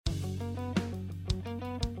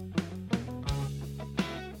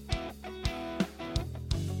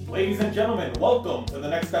Ladies and gentlemen, welcome to the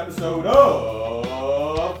next episode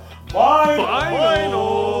of Vinyl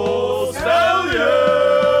Stallions!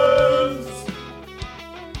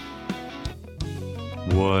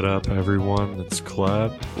 What up, everyone? It's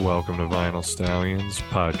Kleb. Welcome to Vinyl Stallions,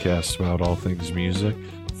 podcast about all things music.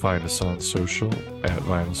 Find us on social at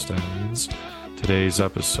Vinyl Stallions. Today's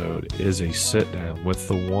episode is a sit-down with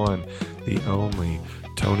the one, the only,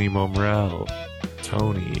 Tony Momrelle.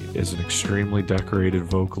 Tony is an extremely decorated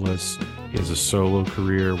vocalist. He has a solo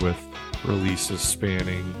career with releases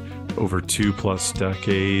spanning over 2+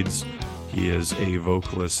 decades. He is a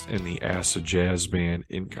vocalist in the acid jazz band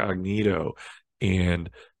Incognito and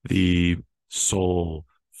the soul,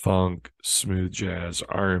 funk, smooth jazz,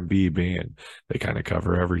 R&B band. They kind of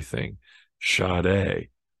cover everything. Sade.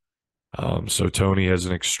 So Tony has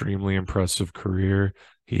an extremely impressive career.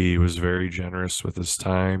 He was very generous with his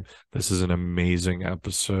time. This is an amazing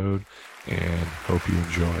episode, and hope you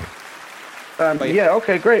enjoy. Yeah,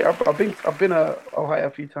 okay, great. I've been Ohio a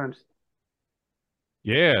few times.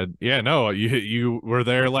 Yeah, no, you were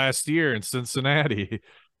there last year in Cincinnati.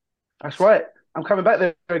 That's right. I'm coming back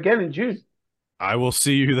there again in June. I will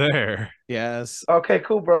see you there. Yes. Okay,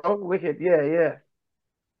 cool, bro. Wicked. Yeah.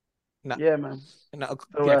 No, Yeah, man. no,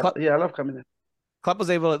 So, yeah, I love coming there. Club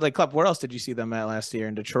was able to, Club, where else did you see them at last year?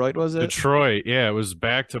 In Detroit, was it? Detroit, yeah, it was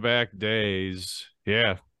back-to-back days.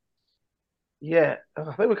 Yeah. Yeah, I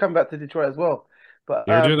think we're coming back to Detroit as well. But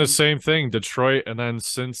You're doing the same thing, Detroit and then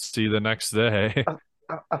Cincy the next day.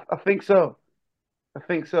 I think so. I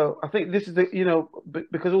think this is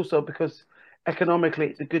because economically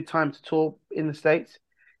it's a good time to tour in the States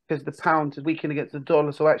because the pound is weakening against the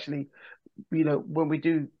dollar. So actually, when we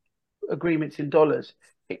do agreements in dollars,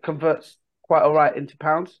 it converts quite all right into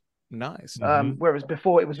pounds. Nice. Whereas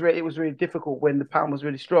before it was really difficult when the pound was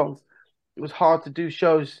really strong. It was hard to do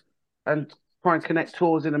shows and try and connect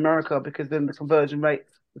tours in America because then the conversion rate,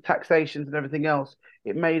 the taxations and everything else,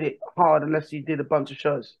 it made it hard unless you did a bunch of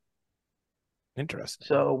shows. Interesting.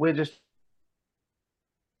 So we're just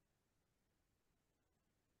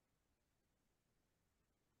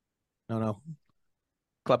No.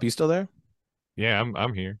 Club, you still there? Yeah,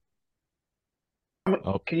 I'm here.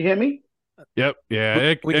 Can you hear me? Yep, yeah,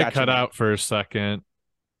 it got cut you, out for a second.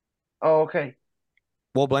 Oh, okay.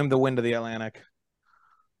 We'll blame the wind of the Atlantic.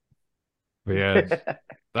 But yeah,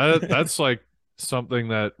 that's like something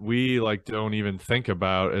that we don't even think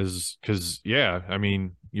about is because, yeah, I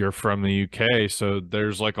mean, you're from the UK, so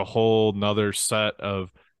there's like a whole nother set of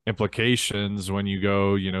implications when you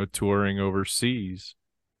go, touring overseas.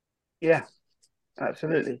 Yeah,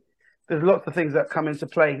 absolutely. There's lots of things that come into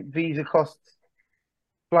play: visa costs,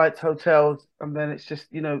 flights, hotels, and then it's just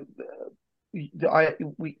there's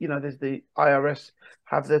the IRS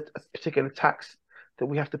have the particular tax that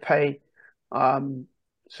we have to pay. So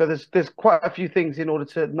there's quite a few things in order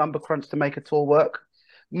to number crunch to make a tour work.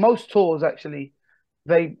 Most tours actually,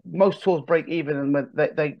 most tours break even and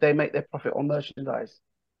they make their profit on merchandise.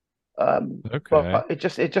 Okay. But it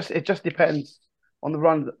just depends on the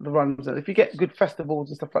runs. And if you get good festivals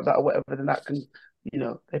and stuff like that or whatever, then that can,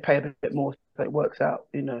 they pay a bit more, so it works out,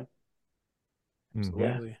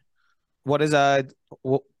 Absolutely. Yeah.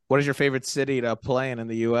 What is your favorite city to play in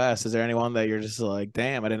the US? Is there anyone that you're just like,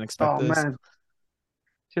 damn, I didn't expect this? Oh man. Do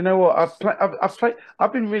you know what?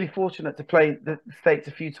 I've been really fortunate to play the States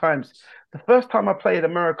a few times. The first time I played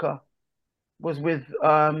America was with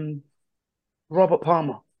Robert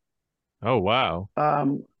Palmer. Oh, wow.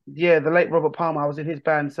 Yeah, the late Robert Palmer. I was in his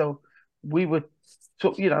band, so we that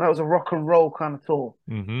was a rock and roll kind of tour.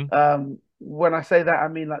 Mm-hmm. When I say that, I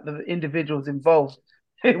mean like the individuals involved.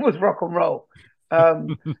 It was rock and roll.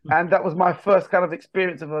 And that was my first kind of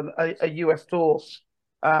experience of a US tour.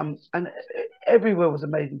 And everywhere was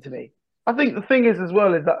amazing to me. I think the thing is as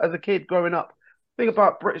well is that as a kid growing up, think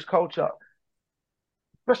about British culture,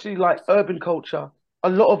 especially like urban culture. A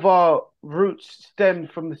lot of our roots stem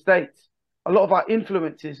from the States. A lot of our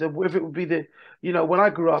influences, of whether it would be when I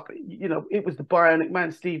grew up, it was the Bionic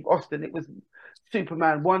Man, Steve Austin, it was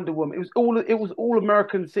Superman, Wonder Woman, it was all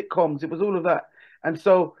American sitcoms, it was all of that. And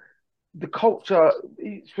so the culture,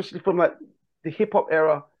 especially from like the hip hop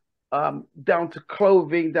era, down to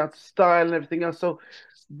clothing, down to style and everything else. So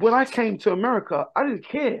when I came to America, I didn't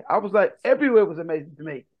care. I was like, everywhere was amazing to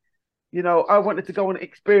me. I wanted to go and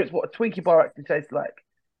experience what a Twinkie bar actually tastes like.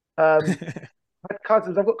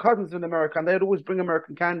 I've got cousins in America, and they'd always bring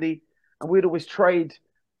American candy, and we'd always trade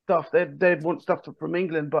stuff. They'd want stuff from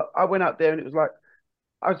England, but I went out there and it was like,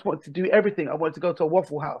 I just wanted to do everything. I wanted to go to a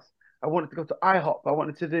Waffle House. I wanted to go to IHOP. I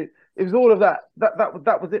wanted to do, it was all of that. That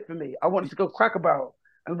was it for me. I wanted to go Cracker Barrel.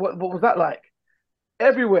 And what was that like?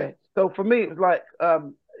 Everywhere. So for me, it was like,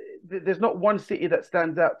 there's not one city that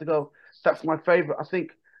stands out to go, that's my favorite. I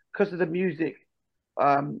think because of the music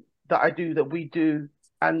that I do, that we do,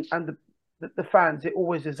 and the fans, it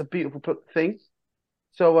always is a beautiful thing.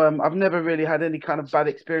 So I've never really had any kind of bad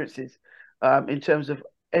experiences in terms of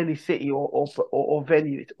any city or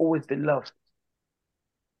venue. It's always been love.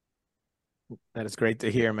 That is great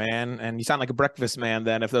to hear, man. And you sound like a breakfast man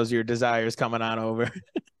then, if those are your desires coming on over.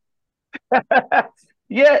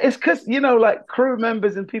 Yeah, it's because, like crew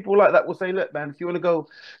members and people like that will say, look, man, if you want to go,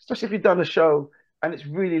 especially if you've done a show and it's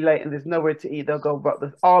really late and there's nowhere to eat, they'll go, but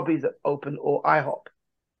there's Arby's that open or IHOP,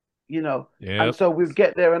 Yeah. And so we'd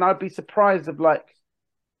get there and I'd be surprised of like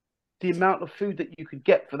the amount of food that you could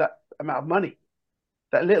get for that amount of money.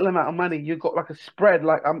 That little amount of money, you got like a spread.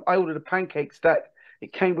 Like I ordered a pancake stack.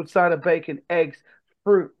 It came with side of bacon, eggs,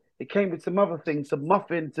 fruit. It came with some other things, some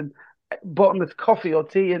muffins, some bottomless coffee or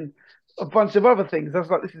tea, and a bunch of other things. I was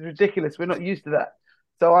like, this is ridiculous. We're not used to that.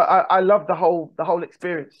 So I love the whole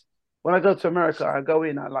experience. When I go to America, I go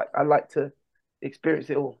in. I like to experience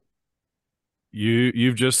it all.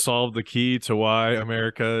 You've just solved the key to why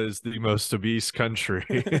America is the most obese country.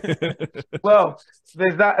 Well,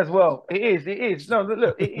 there's that as well. It is. No,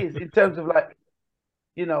 look, it is in terms of like,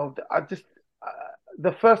 I just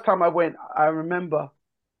the first time I went, I remember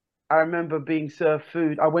being served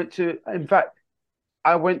food. In fact,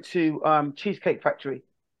 I went to Cheesecake Factory,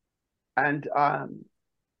 and I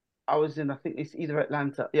was in, I think it's either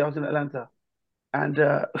Atlanta. Yeah, I was in Atlanta, and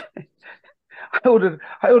I ordered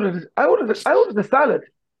a salad,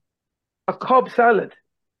 a Cobb salad.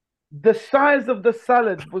 The size of the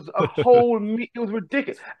salad was a whole meat. It was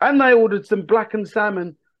ridiculous. And I ordered some blackened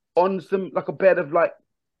salmon on some like a bed of like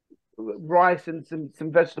rice and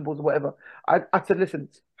some vegetables or whatever. I said, listen,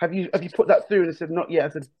 have you put that through? And they said, not yet. I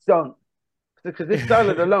said, don't, because this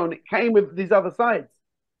salad alone, it came with these other sides.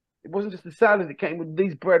 It wasn't just the salad. It came with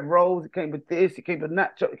these bread rolls. It came with this. It came with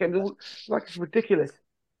nacho. It came with like, it's ridiculous.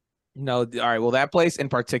 No, all right. Well, that place in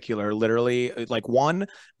particular, literally, like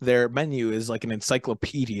their menu is like an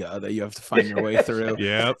encyclopedia that you have to find your way through.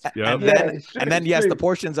 Yep. And then yes, the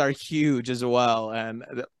portions are huge as well, and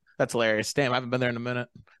that's hilarious. Damn, I haven't been there in a minute.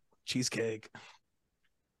 Cheesecake.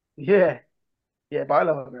 Yeah, but I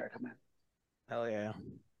love America, man. Hell yeah.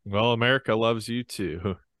 Well, America loves you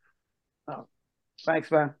too. Oh, thanks,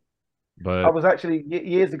 man. But I was actually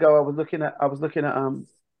years ago. I was looking at I was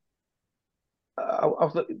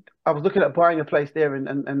looking at buying a place there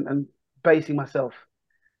and basing myself,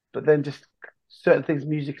 but then just certain things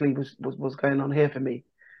musically was going on here for me,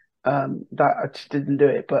 that I just didn't do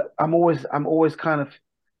it. But I'm always kind of,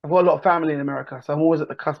 I've got a lot of family in America, so I'm always at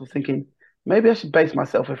the cusp of thinking maybe I should base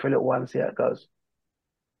myself here for a little while and see how it goes.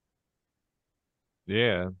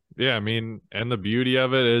 yeah. I mean, and the beauty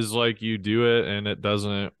of it is like you do it and it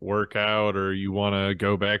doesn't work out, or you want to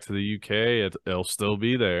go back to the UK, it'll still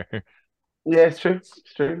be there. Yeah, it's true.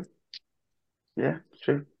 It's true. Yeah, it's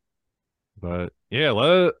true. But yeah,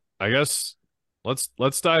 I guess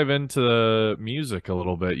let's dive into the music a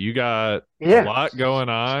little bit. You got a lot going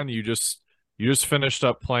on. You just finished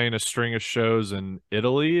up playing a string of shows in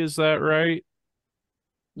Italy, is that right?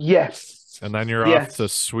 Yes. And then you're off to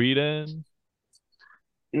Sweden.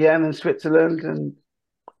 Yeah, and then Switzerland and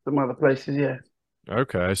some other places. Yeah.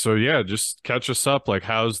 Okay, so yeah, just catch us up. Like,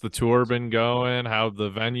 how's the tour been going? How the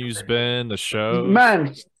venues been? The shows?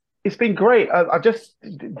 Man, it's been great. I just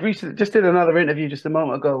recently just did another interview just a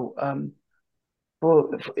moment ago. And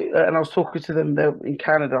I was talking to them there in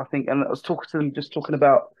Canada, I think, and I was talking to them just talking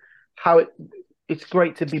about how it's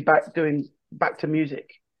great to be back to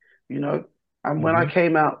music, And when I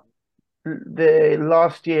came out the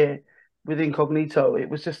last year with Incognito, it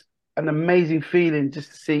was just an amazing feeling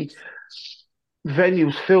just to see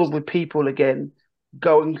venues filled with people again,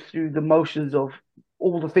 going through the motions of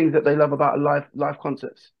all the things that they love about live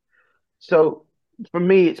concerts. So for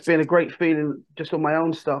me, it's been a great feeling just on my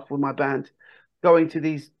own stuff with my band, going to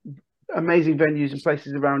these amazing venues and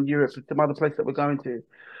places around Europe, some other places that we're going to,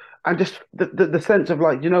 and just the sense of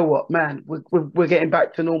like, you know what, man, we're getting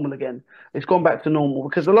back to normal again. It's gone back to normal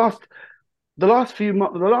because the last few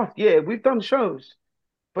months, the last year, we've done shows,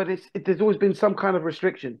 but there's always been some kind of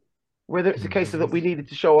restriction. Whether it's a case of that we needed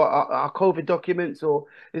to show our COVID documents, or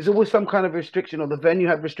there's always some kind of restriction, or the venue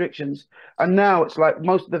had restrictions. And now it's like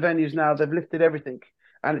most of the venues now, they've lifted everything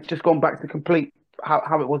and it's just gone back to complete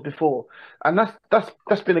how it was before. And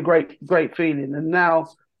that's been a great feeling. And now,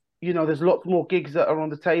 there's lots more gigs that are on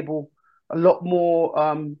the table, a lot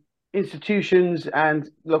more institutions and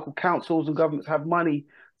local councils and governments have money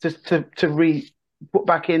just to put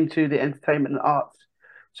back into the entertainment and arts.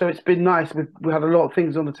 So it's been nice. We had a lot of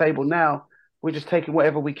things on the table now we're just taking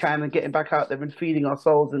whatever we can and getting back out there and feeding our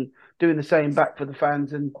souls and doing the same back for the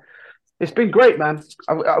fans. And it's been great, man.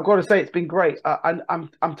 I've got to say, it's been great.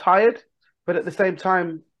 I'm tired, but at the same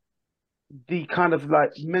time, the kind of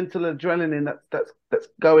like mental adrenaline that's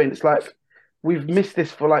going. It's like we've missed this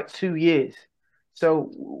for like 2 years,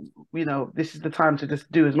 so this is the time to just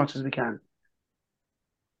do as much as we can.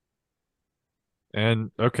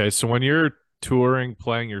 And okay, so when you're touring,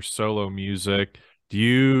 playing your solo music, do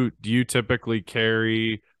you typically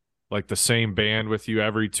carry like the same band with you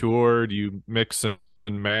every tour? Do you mix and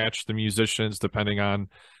match the musicians depending on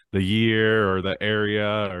the year or the area?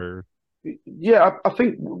 Or Yeah, I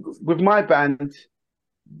think with my band,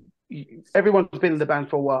 everyone's been in the band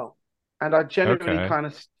for a while, and I generally kind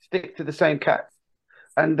of stick to the same cats,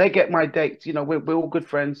 and they get my dates. We're all good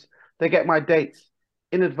friends. They get my dates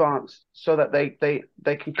in advance so that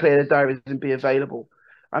they can clear their diaries and be available.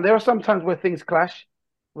 And there are some times where things clash,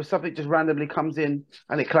 where something just randomly comes in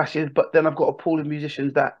and it clashes. But then I've got a pool of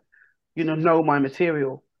musicians that know my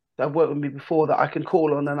material, that have worked with me before, that I can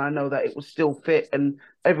call on, and I know that it will still fit, and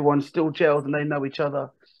everyone's still gelled and they know each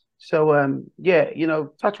other. So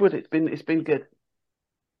touch wood, it's been good.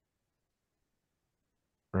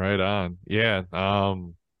 right on. Yeah.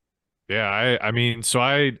 I mean, so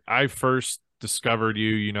I first discovered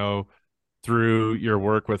you, through your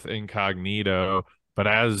work with Incognito, but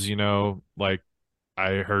as like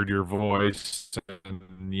I heard your voice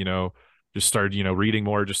and just started reading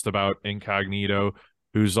more just about Incognito,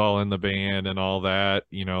 who's all in the band and all that,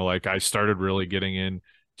 like I started really getting into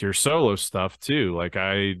your solo stuff too. Like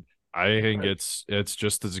I think it's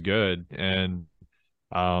just as good. And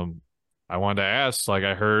I wanted to ask, like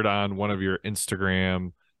I heard on one of your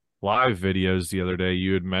Instagram live videos the other day,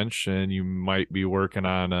 you had mentioned you might be working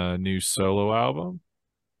on a new solo album.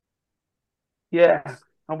 Yeah,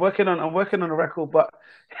 I'm working on a record, but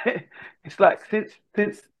it's like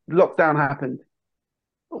since lockdown happened,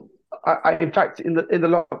 I in fact in the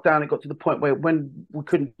lockdown it got to the point where when we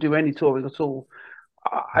couldn't do any touring at all,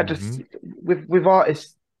 I just with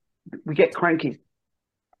artists we get cranky,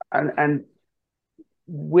 and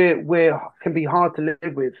we're can be hard to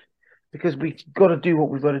live with because we got to do what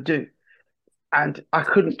we've got to do, and I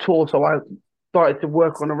couldn't tour, so I started to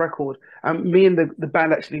work on a record. And me and the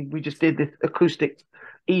band actually we just did this acoustic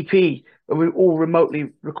EP, and we all remotely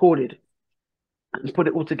recorded and put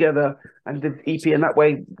it all together and did the EP, and that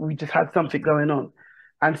way we just had something going on.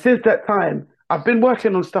 And since that time, I've been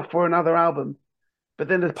working on stuff for another album, but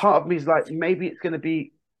then there's part of me is like, maybe it's going to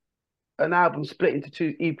be an album split into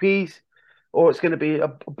 2 EPs, or it's going to be a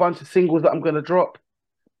bunch of singles that I'm going to drop.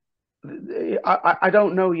 I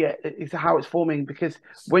don't know yet. It's how it's forming, because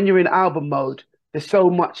when you're in album mode, there's so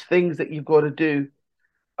much things that you've got to do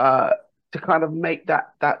to kind of make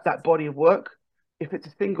that body of work. If it's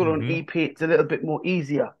a single or an EP, it's a little bit more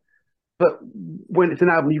easier. But when it's an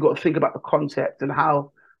album, you've got to think about the concept and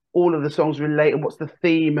how all of the songs relate and what's the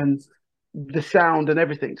theme and the sound and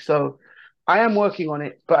everything. So I am working on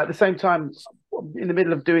it, but at the same time, in the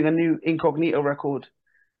middle of doing a new Incognito record,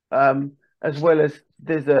 as well as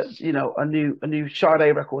there's a new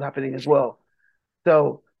Sade record happening as well.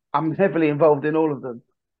 So I'm heavily involved in all of them,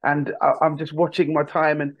 and I'm just watching my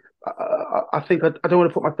time. And I think I don't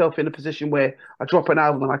want to put myself in a position where I drop an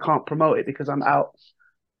album and I can't promote it because I'm out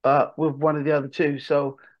with one of the other two.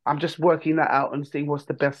 So I'm just working that out and seeing what's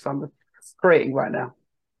the best I'm creating right now.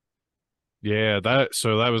 Yeah,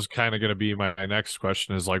 that was kind of going to be my next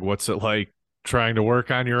question, is like, what's it like trying to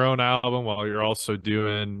work on your own album while you're also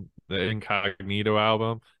doing the Incognito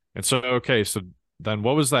album? And so, okay, so then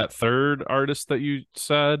what was that third artist that you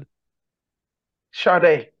said?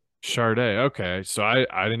 Sade. Okay, so I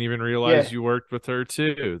didn't even realize you worked with her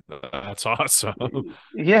too. That's awesome.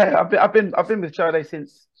 Yeah, I've been with Sade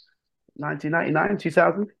since 1999,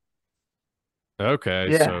 2000.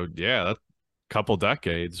 Okay, yeah. So yeah, that's a couple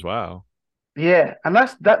decades. Wow. Yeah, and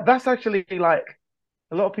that's actually, like,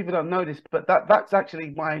 a lot of people don't know this, but that's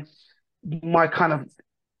actually my kind of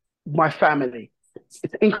my family.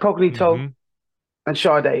 It's Incognito and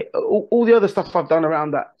Sade. All the other stuff I've done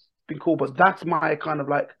around that's been cool, but that's my kind of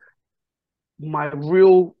like my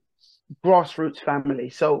real grassroots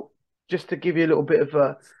family. So just to give you a little bit of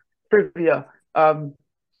a trivia,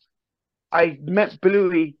 I met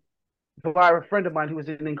Bluey via a friend of mine who was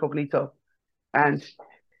in Incognito, and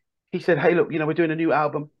he said, "Hey, look, we're doing a new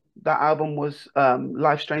album." That album was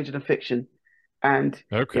Life Stranger Than Fiction, and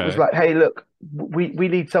it was like, "Hey, look, we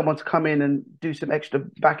need someone to come in and do some extra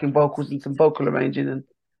backing vocals and some vocal arranging and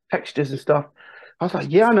textures and stuff." I was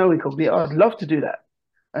like, "Yeah, I know Incognito. I'd love to do that."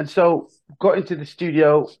 And so got into the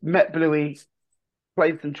studio, met Bluey,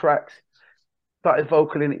 played some tracks, started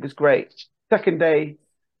vocaling. It was great. second day,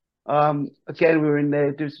 again we were in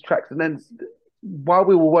there doing some tracks, and then while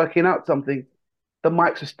we were working out something, the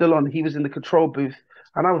mics were still on. He was in the control booth,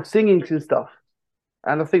 and I was singing some stuff.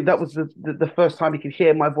 And I think that was the first time he could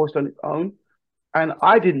hear my voice on its own. And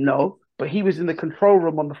I didn't know, but he was in the control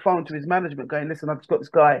room on the phone to his management, going, "Listen, I've just got this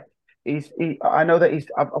guy. I know that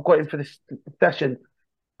I've got him for this session,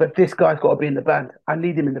 but this guy's got to be in the band. I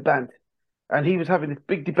need him in the band." And he was having this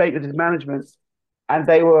big debate with his management, and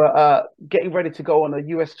they were getting ready to go on a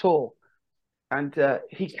US tour. And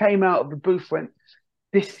he came out of the booth, went,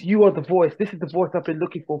 "You are the voice. This is the voice I've been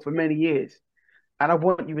looking for many years, and I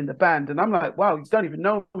want you in the band." And I'm like, "Wow, you don't even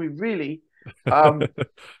know me, really."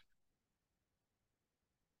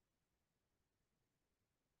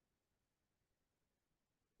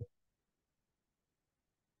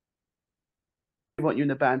 We want you in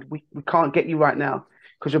the band. We can't get you right now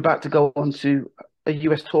because you're about to go on to a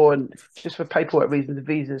US tour, and just for paperwork reasons and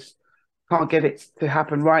visas, can't get it to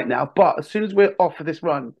happen right now. But as soon as we're off for this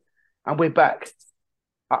run and we're back,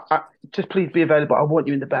 I just please be available. I want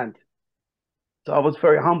you in the band. So I was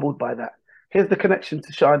very humbled by that. Here's the connection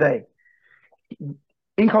to Sade.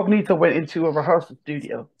 Incognito went into a rehearsal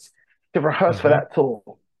studio to rehearse for that tour.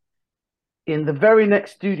 In the very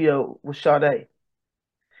next studio was Sade,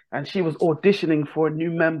 and she was auditioning for a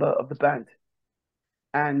new member of the band.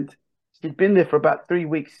 And she'd been there for about 3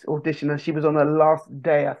 weeks auditioning, and she was on her last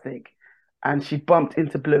day, I think. And she bumped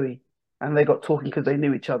into Bluey, and they got talking because they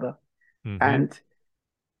knew each other. And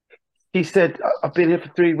he said, "I've been here for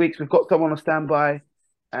 3 weeks. We've got someone on standby,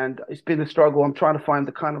 and it's been a struggle. I'm trying to find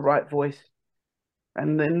the kind of right voice."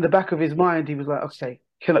 And in the back of his mind, he was like, "Okay,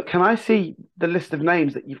 can I see the list of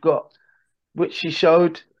names that you've got?" Which she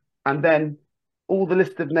showed, and then all the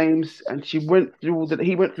list of names, and he went through all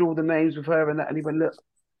the names with her and that, and he went, "Look,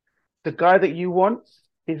 the guy that you want,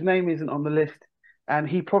 his name isn't on the list, and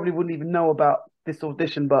he probably wouldn't even know about this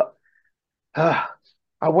audition, but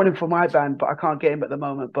I want him for my band, but I can't get him at the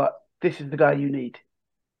moment, but this is the guy you need."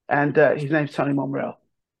 And his name's Tony Momrelle.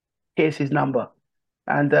 Here's his number.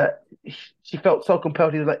 And she felt so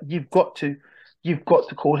compelled. He was like, you've got to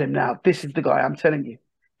call him now. This is the guy, I'm telling you.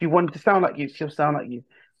 If you want him to sound like you, he'll sound like you.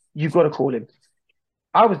 You've got to call him.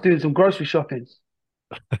 I was doing some grocery shopping.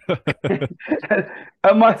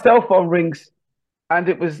 And my cell phone rings, and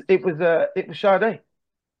it was Sade.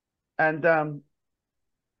 And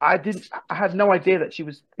I had no idea that she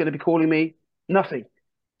was going to be calling me. Nothing.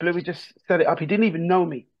 Bluey just set it up. He didn't even know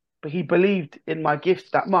me, but he believed in my gifts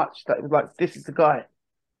that much that it was like, this is the guy.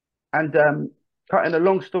 And cutting a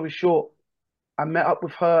long story short, I met up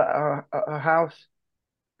with her at her house,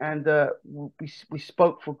 and we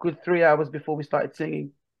spoke for a good 3 hours before we started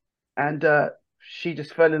singing. And she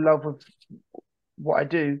just fell in love with what I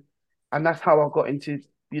do, and that's how I got into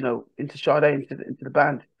Sade, into the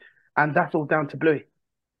band, and that's all down to Bluey.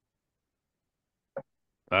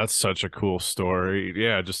 That's such a cool story.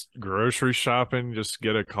 Yeah, just grocery shopping, just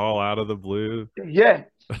get a call out of the blue. Yeah,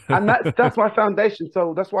 and that's my foundation.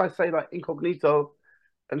 So that's why I say, like, Incognito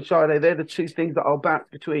and Sade, they're the two things that I'll bounce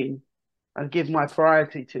between and give my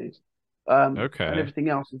priority to. Okay. And everything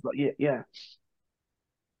else is like, yeah.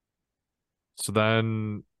 So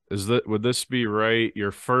then, would this be right?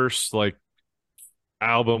 Your first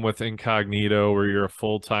album with Incognito, where you're a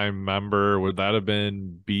full-time member, would that have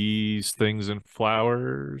been Bees, Things and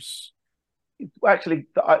Flowers? Actually,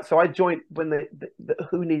 so I joined when the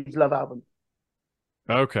Who Needs Love album.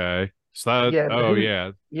 Okay, so that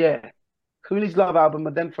yeah, Who Needs Love album,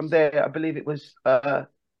 and then from there, I believe it was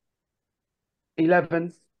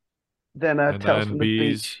 11, then Tales from the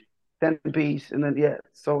Beach, then Bees, and then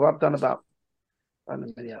So I've done about, I don't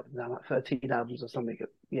know, many albums now, like 13 albums or something.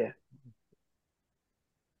 Yeah.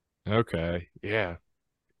 Okay. Yeah.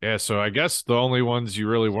 So I guess the only ones you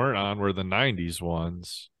really weren't on were the 90s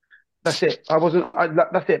ones. That's it.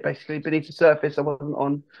 That's it, basically. Beneath the Surface, I wasn't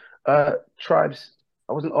on Tribes.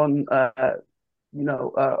 I wasn't on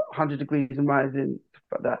 100 Degrees and Rising, stuff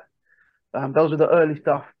like that. Those were the early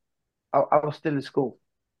stuff. I was still in school.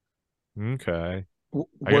 Okay.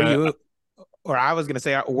 I was going to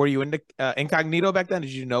say, were you into Incognito back then?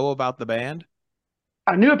 Did you know about the band?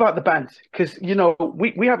 I knew about the band because,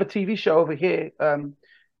 we have a TV show over here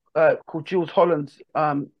called Jules Holland's,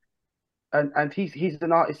 and he's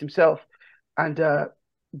an artist himself. And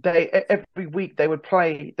every week it was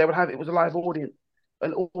a live audience,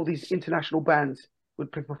 and all these international bands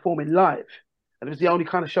would be performing live. And it was the only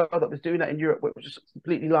kind of show that was doing that in Europe, where it was just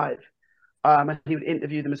completely live. And he would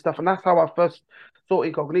interview them and stuff. And that's how I first saw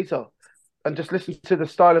Incognito, and just listened to the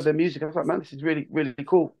style of their music. I was like, man, this is really, really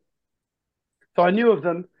cool. So I knew of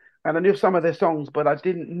them, and I knew some of their songs, but I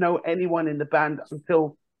didn't know anyone in the band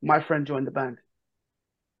until my friend joined the band.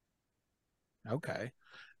 Okay.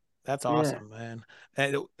 That's Yeah. awesome, man.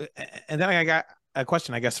 And then I got a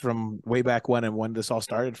question, I guess, from way back when and when this all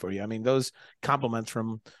started for you. I mean, those compliments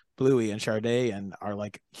from Bluey and Sade and are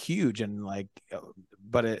like huge and like,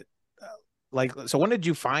 but it like, so when did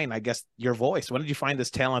you find, I guess, your voice? When did you find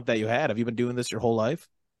this talent that you had? Have you been doing this your whole life?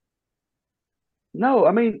 No,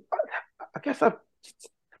 I mean, I guess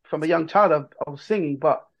from a young child, I was singing,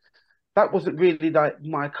 but that wasn't really like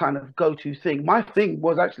my kind of go-to thing. My thing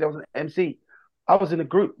was actually I was an MC. I was in a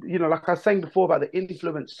group, like I was saying before about the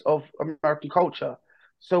influence of American culture.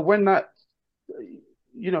 So when as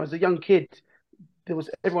a young kid, there was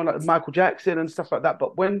everyone like Michael Jackson and stuff like that.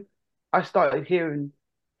 But when I started hearing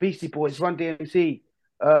Beastie Boys, Run DMC,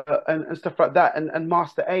 and stuff like that, and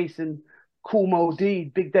Master Ace and Kool Moe Dee,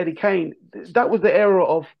 Big Daddy Kane, that was the era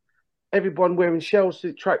of everyone wearing shell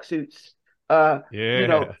suit tracksuits, body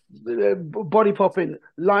popping,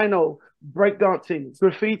 lino, breakdancing,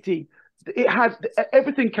 graffiti. It had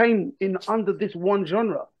everything came in under this one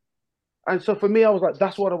genre, and so for me, I was like,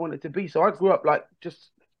 that's what I wanted to be. So I grew up like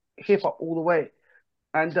just hip hop all the way,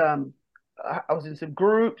 and I was in some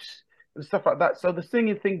groups and stuff like that. So the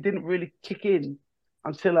singing thing didn't really kick in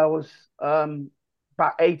until I was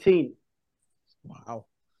about 18. Wow.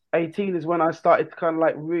 18 is when I started to kind of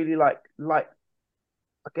like really like I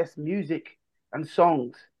guess music and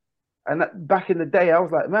songs. And back in the day, I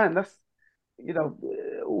was like, man, that's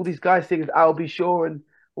all these guys singing I'll Be Sure and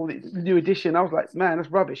all the New Edition. I was like, man, that's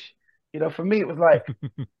rubbish. For me, it was like,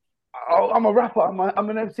 oh, I'm a rapper. I'm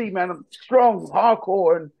an MC, man. I'm strong,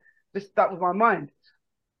 hardcore, and that was my mind.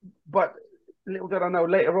 But little did I know,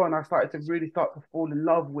 later on, I started to really start to fall in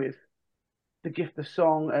love with the gift of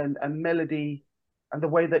song and melody and the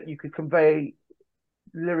way that you could convey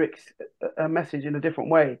lyrics, a message in a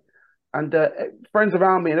different way. And friends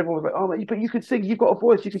around me and everyone was like, oh, man, but you could sing. You've got a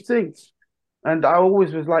voice. You could sing. And I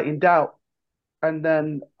always was like in doubt. And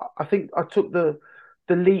then I think I took the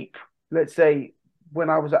leap, let's say,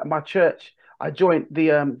 when I was at my church. I joined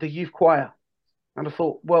the youth choir. And I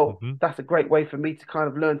thought, well, that's a great way for me to kind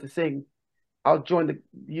of learn to sing. I'll join the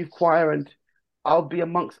youth choir and I'll be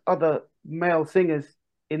amongst other male singers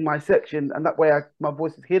in my section. And that way my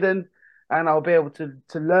voice is hidden and I'll be able to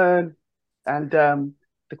learn. And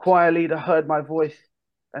the choir leader heard my voice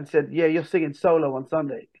and said, yeah, you're singing solo on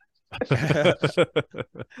Sunday. So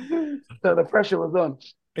the pressure was on.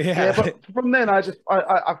 Yeah, but from then I fell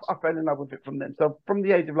in love with it from then. So from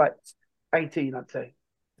the age of like 18, I'd say.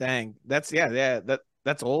 Dang, that's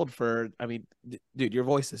that's old for. I mean, dude, your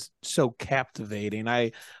voice is so captivating.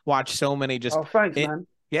 I watch so many just. Oh, thanks, man.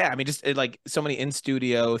 Yeah, I mean, just like so many in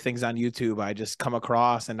studio things on YouTube I just come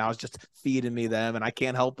across, and now it's just feeding me them, and I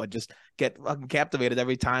can't help but just get fucking captivated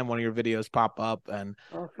every time one of your videos pop up. And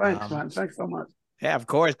oh, thanks, man. Thanks so much. Yeah, of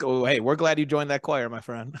course. Hey, we're glad you joined that choir, my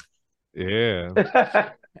friend. Yeah.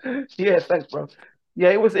 Yeah, thanks, bro. Yeah,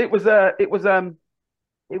 it was an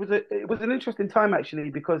interesting time actually,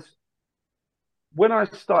 because when I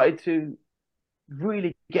started to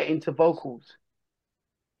really get into vocals,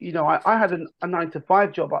 I had a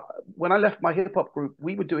 9-to-5 job. When I left my hip hop group,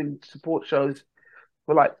 we were doing support shows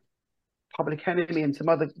for like Public Enemy and some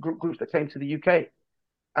other groups that came to the UK,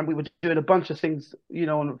 and we were doing a bunch of things,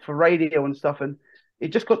 for radio and stuff. And it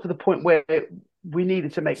just got to the point where we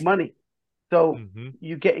needed to make money. So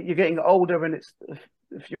you're getting older, and it's a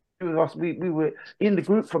few of us. We were in the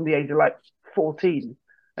group from the age of like 14,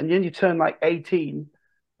 and then you turn like 18,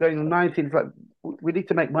 going to 19. It's like we need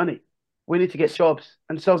to make money. We need to get jobs.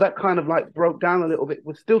 And so that kind of like broke down a little bit.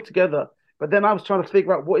 We're still together, but then I was trying to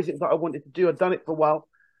figure out what is it that I wanted to do. I'd done it for a while.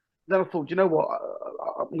 Then I thought, you know what?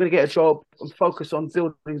 I'm going to get a job and focus on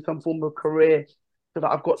building some form of career so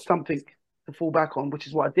that I've got something to fall back on, which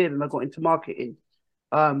is what I did. And I got into marketing.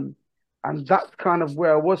 And that's kind of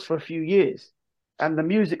where I was for a few years. And the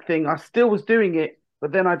music thing, I still was doing it,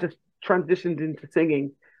 but then I just transitioned into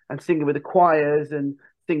singing and singing with the choirs and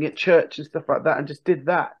singing at church and stuff like that, and just did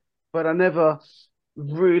that. But I never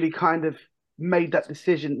really kind of made that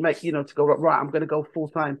decision, to go, right, I'm going to go full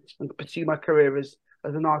time and pursue my career as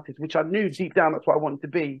an artist, which I knew deep down that's what I wanted to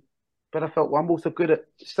be. But I felt, well, I'm also good at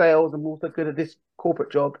sales. I'm also good at this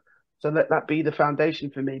corporate job. So let that be the foundation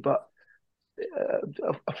for me. But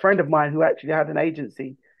a friend of mine who actually had an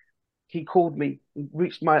agency, he called me,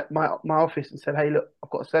 reached my office and said, hey, look, I've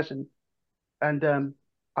got a session and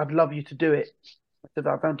I'd love you to do it. I said,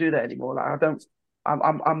 I don't do that anymore. Like,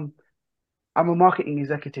 I'm a marketing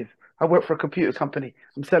executive. I work for a computer company.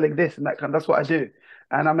 I'm selling this and that kind. That's what I do,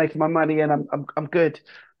 and I'm making my money, and I'm good.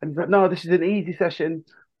 And he's like, no, this is an easy session.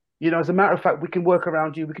 As a matter of fact, we can work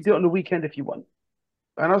around you. We can do it on the weekend if you want.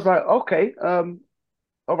 And I was like, okay,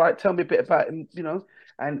 all right, tell me a bit about him,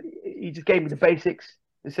 and he just gave me the basics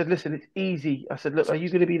and said, listen, it's easy. I said, look, are you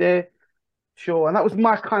going to be there? Sure. And that was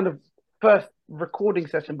my kind of first recording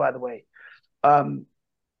session, by the way. I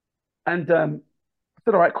said,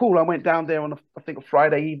 all right, cool. I went down there on, I think, a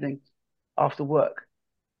Friday evening after work.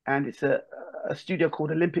 And it's a studio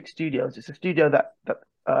called Olympic Studios. It's a studio that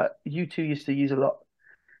U2 used to use a lot,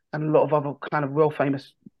 and a lot of other kind of real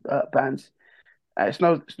famous bands. It's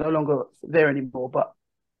no longer there anymore. But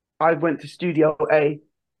I went to Studio A,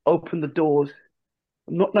 opened the doors,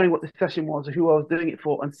 not knowing what the session was or who I was doing it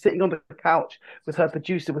for, and sitting on the couch with her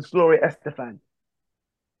producer was Gloria Estefan.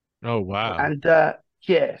 Oh, wow. And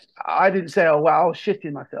yeah, I didn't say, oh, wow, I was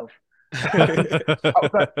shitting myself.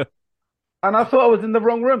 And I thought I was in the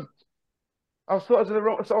wrong room. So I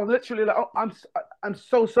was literally like, oh, I'm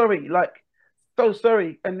so sorry, like, so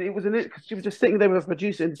sorry. And it was because she was just sitting there with a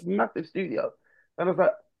producer in this massive studio. And I was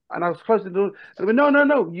like, and I was close to the door. And I went,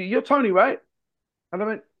 no, you're Tony, right? And I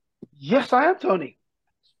went, yes, I am Tony.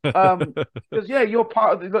 Because yeah, you're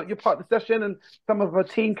part of the session, and some of our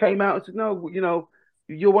team came out and said, no,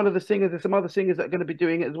 you're one of the singers. There's some other singers that are going to be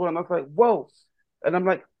doing it as well. And I was like, whoa. And I'm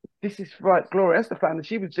like, this is like Gloria Estefan, and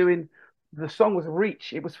she was doing, the song was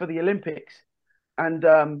Reach. It was for the Olympics, and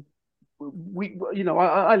I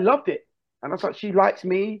loved it. And I was like, she likes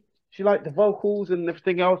me. She liked the vocals and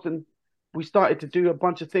everything else, and we started to do a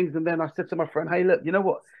bunch of things. And then I said to my friend, hey, look, you know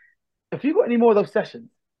what? If you got any more of those sessions,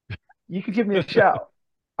 you could give me a shout.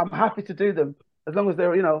 I'm happy to do them as long as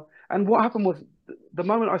they're, And what happened was, the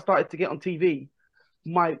moment I started to get on TV,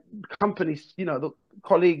 my companies, the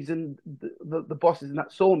colleagues and the bosses and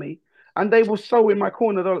that saw me, and they were so in my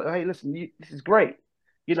corner. They're like, hey, listen, this is great.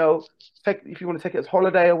 If you want to take it as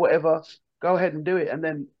holiday or whatever, go ahead and do it. And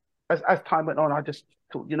then as time went on, I just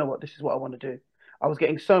thought, you know what, this is what I want to do. I was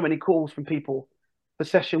getting so many calls from people for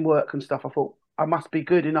session work and stuff. I thought I must be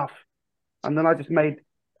good enough. And then I just made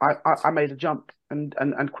a jump and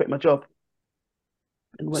quit my job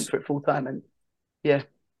and went for it full time. And yeah.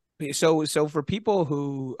 So for people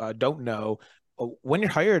who don't know, when you're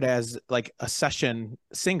hired as like a session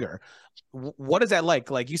singer, what is that like?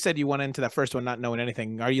 Like you said, you went into that first one not knowing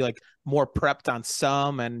anything. Are you like more prepped on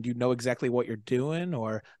some, and you know exactly what you're doing,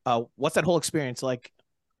 or what's that whole experience like?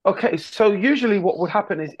 Okay, so usually what would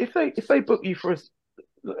happen is if they book you for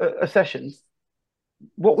a session,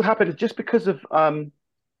 what would happen is, just because of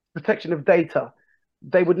protection of data,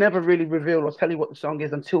 they would never really reveal or tell you what the song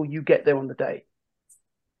is until you get there on the day.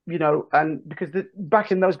 And because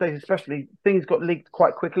back in those days, especially, things got leaked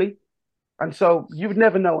quite quickly. And so you would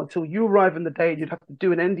never know until you arrive on the day. You'd have to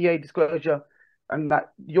do an NDA disclosure, and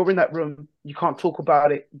that you're in that room. You can't talk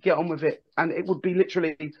about it. Get on with it. And it would be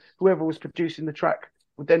literally whoever was producing the track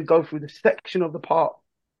would then go through the section of the part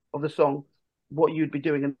of the song, what you'd be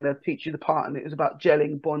doing, and they'll teach you the part. And it was about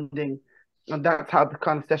gelling, bonding, and that's how the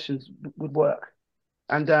kind of sessions would work.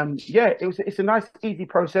 And it's a nice, easy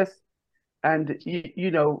process. And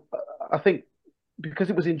I think because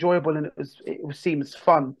it was enjoyable and it was seamless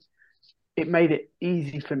fun, it made it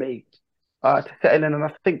easy for me to settle in. And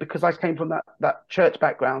I think because I came from that church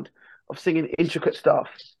background of singing intricate stuff,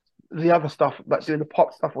 the other stuff, like doing the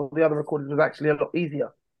pop stuff or the other recordings, was actually a lot easier.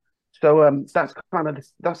 So that's kind of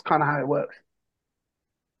how it works.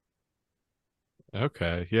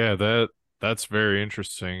 Okay, yeah, that's very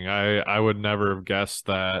interesting. I would never have guessed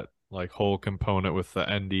that, like, whole component with the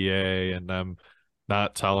NDA and them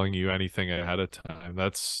not telling you anything ahead of time.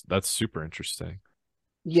 That's super interesting.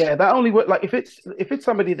 Yeah, that only work like if it's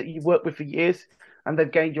somebody that you've worked with for years and they've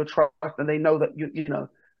gained your trust and they know that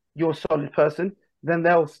you're a solid person, then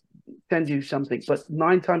they'll send you something. But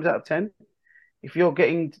 9 times out of 10, if you're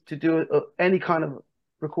getting to do any kind of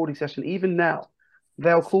recording session, even now,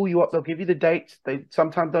 they'll call you up, they'll give you the dates. They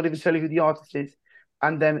sometimes don't even tell you who the artist is,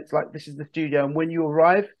 and then it's like, this is the studio, and when you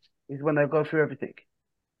arrive is when they'll go through everything.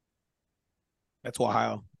 That's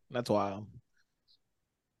wild.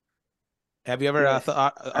 Have you ever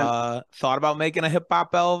thought about making a hip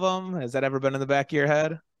hop album? Has that ever been in the back of your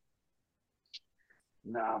head?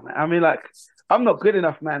 No, man. I mean, like, I'm not good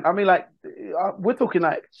enough, man. I mean, like, we're talking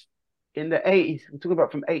like in the 80s. We're talking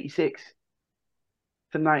about from 86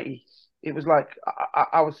 to 90. It was like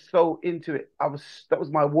I was so into it. That was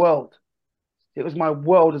my world. It was my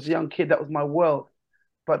world as a young kid. That was my world.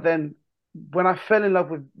 But then when I fell in love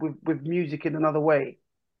with music in another way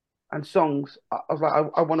and songs, I was like,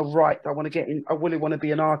 I want to write. I want to get in. I really want to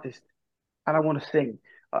be an artist, and I want to sing.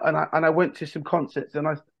 And I went to some concerts, and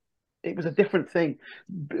it was a different thing.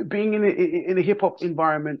 Being in a hip hop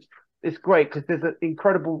environment, it's great because there's an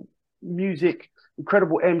incredible music,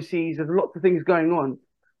 incredible MCs. There's lots of things going on.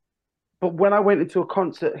 But when I went into a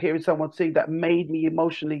concert, hearing someone sing that made me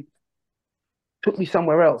emotionally, took me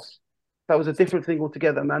somewhere else. That was a different thing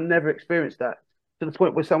altogether, and I never experienced that to the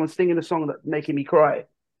point where someone's singing a song that's making me cry.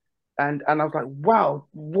 And I was like, wow,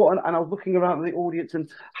 what? And I was looking around the audience and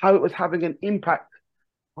how it was having an impact.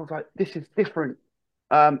 I was like, this is different,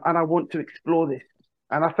 and I want to explore this.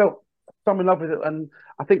 And I felt so in love with it. And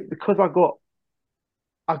I think because I got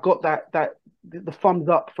that the thumbs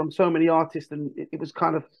up from so many artists, and it was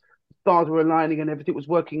kind of stars were aligning and everything was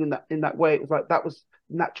working in that way. It was like that was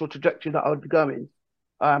natural trajectory that I would be going.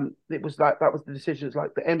 It was like that was the decision. It's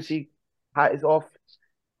like the MC hat is off.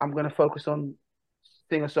 I'm going to focus on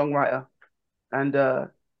singer songwriter and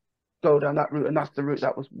go down that route, and that's the route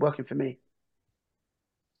that was working for me.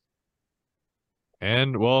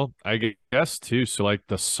 And well, I guess too, so like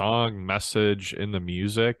the song message in the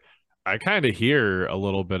music, I kind of hear a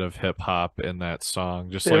little bit of hip hop in that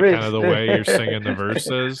song, just There like is. kind of the way you're singing the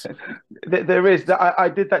verses. There is that I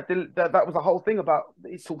did that. That was the whole thing about.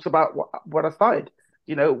 It talks about what I started.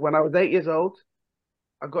 You know, when I was 8 years old,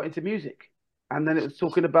 I got into music, and then it was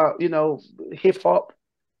talking about hip hop,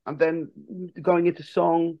 and then going into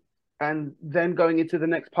song, and then going into the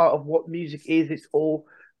next part of what music is. It's all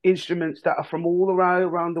instruments that are from all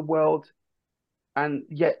around the world, and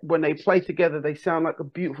yet when they play together, they sound like a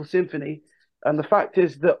beautiful symphony. And the fact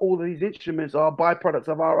is that all of these instruments are byproducts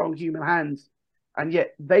of our own human hands, and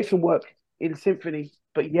yet they can work in symphony,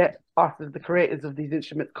 but yet us as the creators of these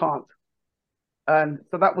instruments can't. And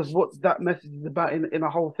so that was what that message is about in a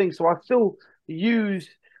whole thing. So I still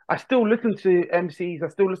listen to MCs, I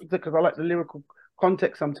still listen to because I like the lyrical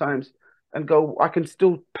context sometimes, and I can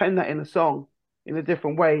still pen that in a song in a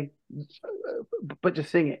different way, but just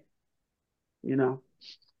sing it, you know.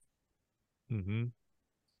 Mm-hmm.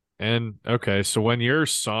 And okay, so when you're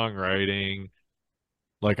songwriting,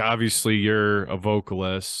 like obviously you're a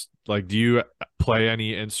vocalist, like do you play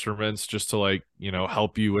any instruments just to like,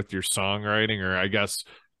 help you with your songwriting? Or I guess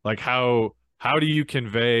like how do you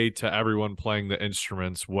convey to everyone playing the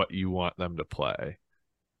instruments what you want them to play?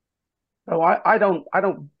 Oh, I don't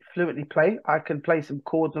fluently play. I can play some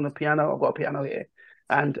chords on the piano. I've got a piano here,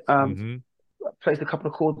 and Mm-hmm. played a couple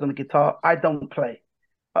of chords on the guitar. I don't play.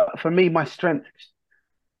 For me, my strengths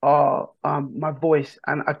are my voice,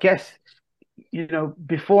 and I guess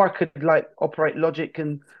before I could like operate Logic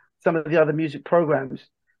and some of the other music programs,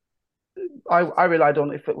 I relied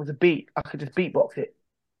on if it was a beat, I could just beatbox it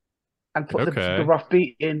and put the Okay. rough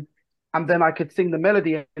beat in, and then I could sing the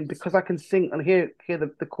melody. And because I can sing and hear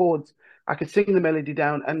the chords, I could sing the melody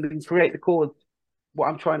down and then create the chords what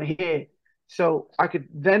I'm trying to hear. So I could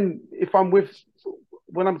then, if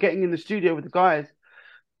when I'm getting in the studio with the guys,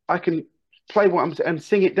 I can play and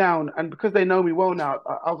sing it down. And because they know me well now,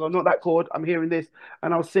 I'll go, not that chord, I'm hearing this,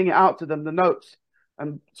 and I'll sing it out to them, the notes,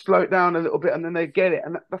 and slow it down a little bit, and then they get it.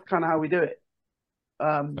 And that's kind of how we do it.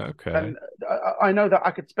 Okay. And I know that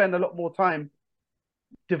I could spend a lot more time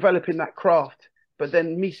developing that craft, but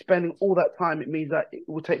then me spending all that time, it means that it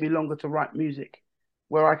will take me longer to write music,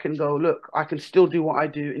 where I can go, look, I can still do what I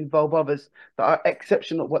do, involve others that are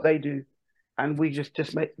exceptional at what they do, and we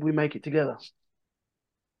make it together.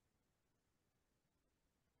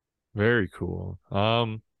 Very cool.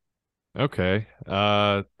 Okay.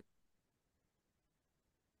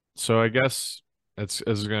 So I guess it's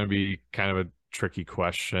going to be kind of a tricky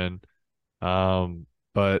question.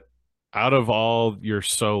 But out of all your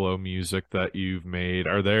solo music that you've made,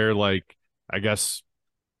 are there like, I guess,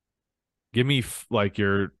 give me like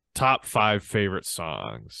your top 5 favorite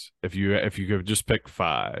songs if you could just pick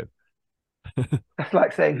 5. That's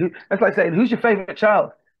like saying who's your favorite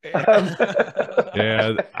child?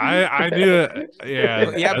 Yeah, I knew it.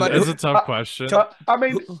 Yeah, but it's a tough question. I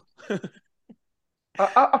mean,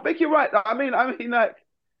 I think you're right. I mean, like,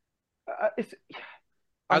 it's.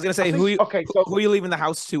 I was gonna say who are you leaving the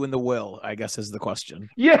house to in the will, I guess is the question.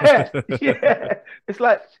 Yeah. It's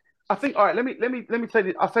like, I think, all right, let me tell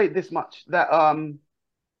you, I'll say this much, that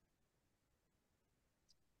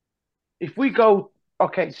if we go,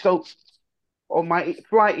 so on my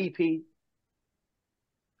Fly EP,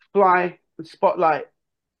 Fly and Spotlight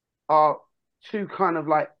are two kind of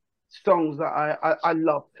like songs that I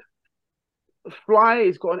love. Fly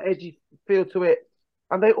has got an edgy feel to it,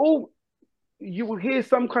 and you will hear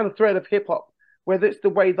some kind of thread of hip hop, whether it's the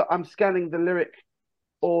way that I'm scanning the lyric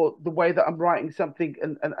or the way that I'm writing something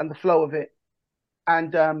and the flow of it.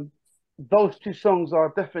 And those two songs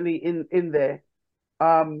are definitely in there.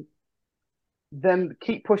 Then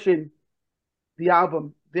Keep Pushing, the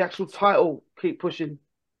album, the actual title, Keep Pushing,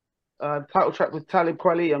 title track with Talib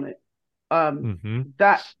Kweli on it.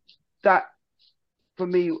 That for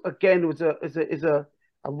me again is a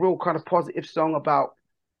a real kind of positive song about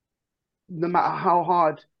no matter how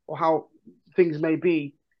hard or how things may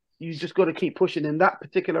be, you just got to keep pushing. In that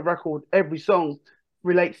particular record, every song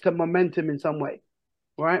relates to momentum in some way,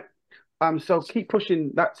 right? So keep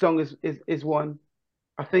pushing. That song is one.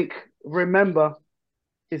 I think Remember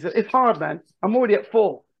it's hard, man. I'm already at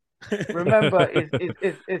 4. Remember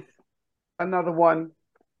is another one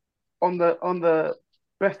on the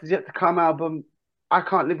Best Is Yet to Come album. I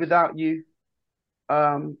Can't Live Without You.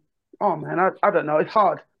 Oh man, I don't know. It's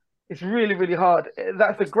hard. It's really, really hard.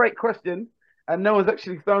 That's a great question, and no one's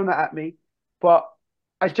actually thrown that at me. But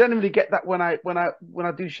I genuinely get that when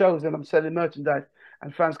I do shows and I'm selling merchandise,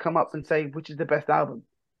 and fans come up and say, "Which is the best album?"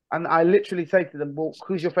 And I literally say to them, "Well,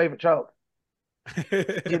 who's your favorite child?"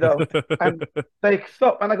 You know, and they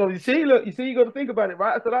stop, and I go, "You see, look, you see, you got to think about it,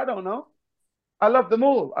 right?" I said, "I don't know. I love them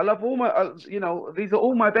all. I love all my, these are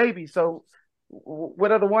all my babies. So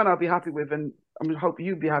whatever one I'll be happy with, and I hope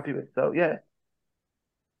you'd be happy with. So yeah."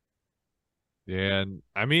 Yeah, and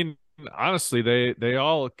I mean, honestly, they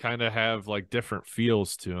all kind of have like different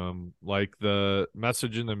feels to them. Like the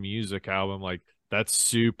Message in the Music album, like that's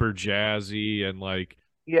super jazzy, and like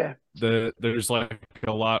Yeah, there's like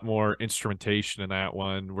a lot more instrumentation in that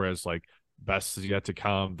one, whereas like Best Is Yet to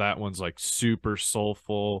Come, that one's like super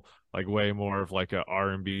soulful, like way more of like a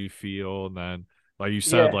R&B feel. And then like you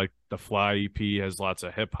said, yeah, like the Fly EP has lots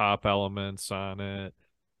of hip hop elements on it.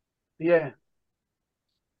 yeah.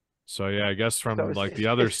 So yeah, I guess So from it's, like it's, the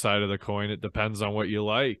other it's side of the coin, it depends on what you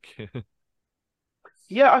like.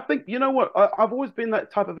 yeah. I think you know what I've always been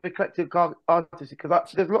that type of eclectic artist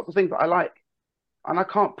because there's lots of things that I like, and I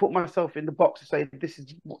can't put myself in the box to say this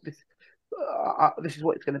is what it's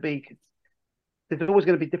going to be. 'Cause there's always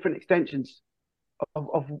going to be different extensions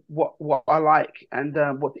of what I like and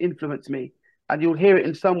what influenced me, and you'll hear it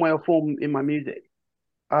in some way or form in my music.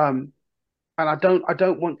 Um, and I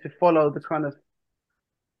don't want to follow the kind of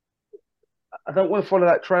I don't want to follow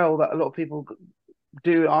that trail that a lot of people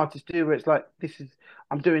do, artists do, where it's like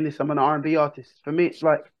I'm doing this, I'm an R&B artist. For me, it's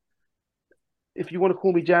like if you want to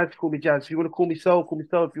call me jazz, call me jazz. If you want to call me soul, call me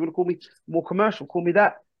soul. If you want to call me more commercial, call me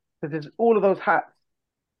that. Because there's all of those hats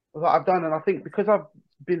that I've done, and I think because I've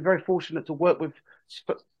been very fortunate to work with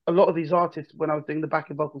a lot of these artists when I was doing the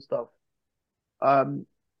backing vocal stuff. Um,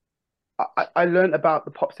 I learned about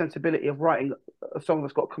the pop sensibility of writing a song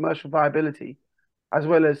that's got commercial viability, as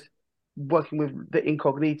well as working with the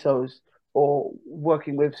Incognitos or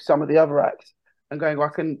working with some of the other acts and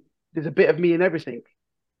going, there's a bit of me in everything.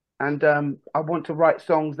 And I want to write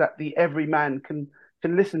songs that the everyman can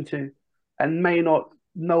listen to and may not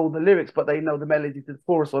know the lyrics, but they know the melody to the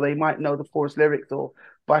chorus, or they might know the chorus lyrics, or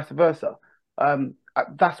vice versa.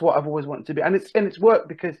 That's what I've always wanted to be, and it's worked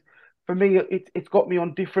because for me it's got me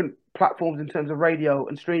on different platforms in terms of radio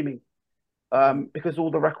and streaming. Because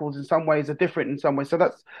all the records in some ways are different in some ways, so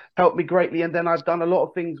that's helped me greatly. And then I've done a lot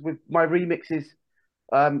of things with my remixes,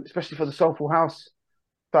 especially for the soulful house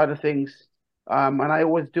side of things. And I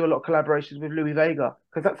always do a lot of collaborations with Louis Vega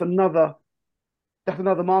because that's another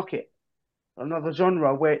market, another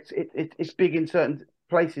genre where it's big in certain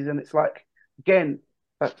places, and it's like again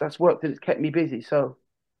that's worked and it's kept me busy. So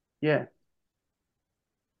yeah.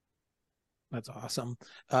 That's awesome.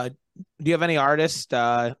 Do you have any artists,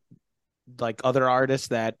 like other artists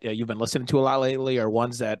that you've been listening to a lot lately, or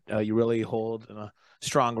ones that you really hold in a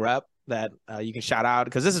strong rep that you can shout out?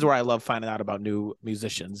 Because this is where I love finding out about new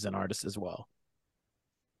musicians and artists as well.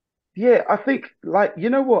 Yeah, I think like you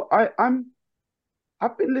know what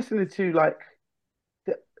I've been listening to like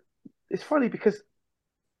it's funny because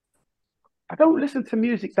I don't listen to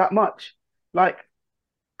music that much, like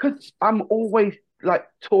because I'm always like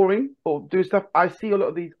touring or doing stuff. I see a lot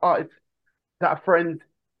of these artists that are friends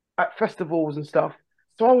at festivals and stuff,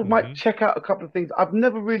 so might Hmm. check out a couple of things. I've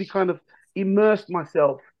never really kind of immersed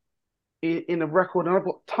myself in a record, and I've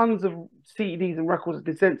got tons of CDs and records that have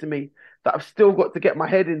been sent to me that I've still got to get my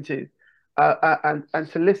head into, and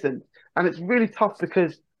to listen. And it's really tough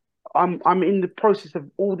because I'm in the process of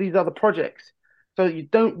all these other projects, so you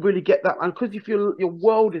don't really get that. And because if your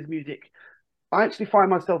world is music, I actually find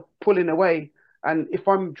myself pulling away. And if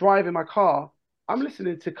I'm driving my car, I'm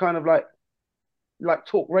listening to kind of like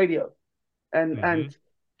talk radio and Hmm.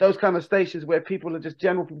 those kind of stations where people are just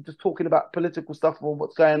general people just talking about political stuff or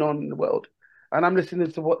what's going on in the world, and I'm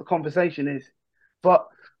listening to what the conversation is. But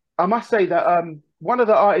I must say that one of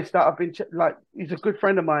the artists that I've been like, he's a good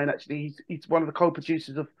friend of mine actually. He's one of the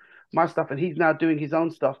co-producers of my stuff, and he's now doing his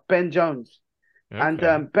own stuff. Ben Jones, and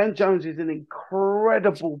Okay. Ben Jones is an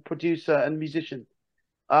incredible producer and musician.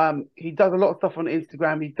 He does a lot of stuff on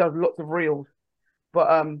Instagram. He does lots of reels,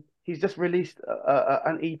 but he's just released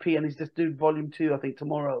an EP, and he's just doing volume 2, I think,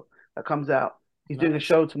 tomorrow, that comes out. He's doing a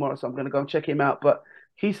show tomorrow, so I'm going to go and check him out. But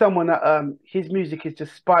he's someone that his music is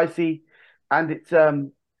just spicy, and it's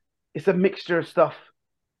a mixture of stuff,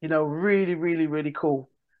 really, really, really cool.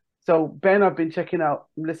 So Ben, I've been checking out,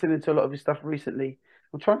 listening to a lot of his stuff recently.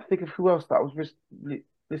 I'm trying to think of who else that I was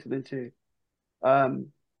listening to,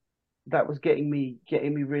 that was getting me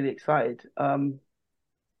really excited. Oh,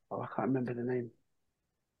 I can't remember the name.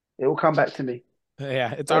 It will come back to me.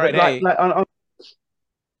 Yeah, it's all right. Hey, on,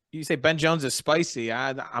 you say Ben Jones is spicy.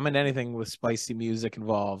 I'm in anything with spicy music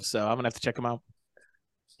involved, so I'm gonna have to check him out.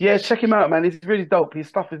 Yeah, check him out, man. He's really dope. His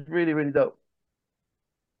stuff is really, really dope.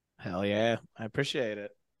 Hell yeah, I appreciate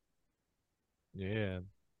it. Yeah.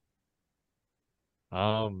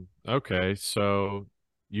 Okay, so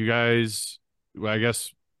you guys, well, I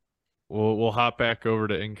guess we'll hop back over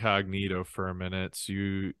to Incognito for a minute. So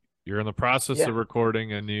you're in the process of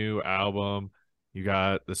recording a new album. You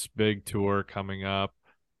got this big tour coming up.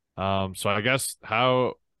 So I guess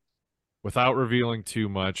without revealing too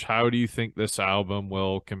much, how do you think this album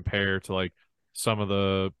will compare to like some of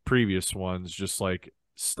the previous ones, just like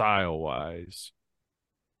style wise?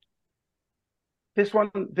 This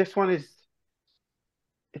one is,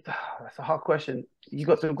 that's a hard question. You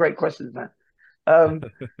got some great questions, man.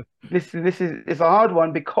 This is it's a hard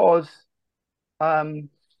one because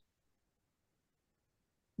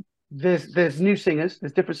there's new singers,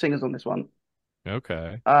 there's different singers on this one.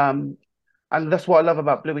 Okay. And that's what I love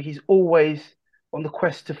about Bluey. He's always on the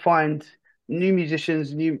quest to find new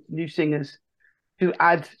musicians, new singers to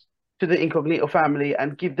add to the Incognito family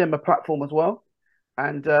and give them a platform as well,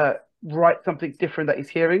 and write something different that he's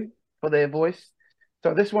hearing for their voice.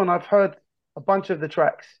 So this one, I've heard a bunch of the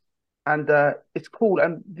tracks, and it's cool.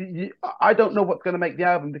 And I don't know what's going to make the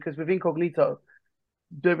album, because with Incognito,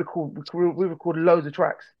 we record loads of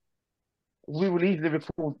tracks. We will easily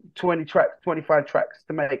record 20 tracks, 25 tracks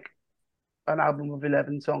to make an album of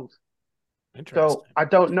 11 songs. So I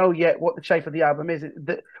don't know yet what the shape of the album is.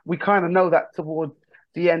 We kind of know that towards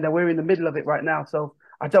the end, and we're in the middle of it right now. So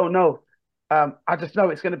I don't know. I just know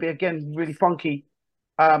it's going to be, again, really funky.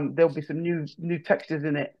 There'll be some new textures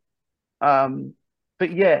in it.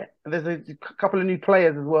 But yeah, there's a couple of new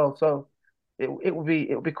players as well. So it will be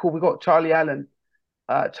cool. We got Charlie Allen.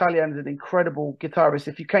 Charlie Allen's an incredible guitarist.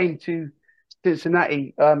 If you came to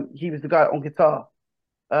Cincinnati, he was the guy on guitar.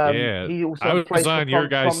 Yeah, he also I was on your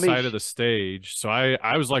guys' Tom side Misch. of the stage, so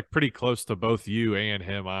I was like pretty close to both you and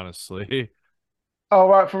him, honestly. Oh,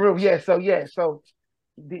 right, for real. So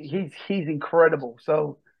he's incredible.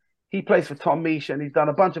 So he plays for Tom Misch, and he's done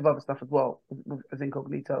a bunch of other stuff as well as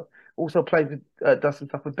Incognito. Also plays with does some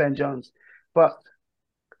stuff with Ben Jones, but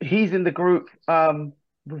he's in the group.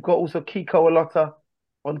 We've got also Kiko Alotta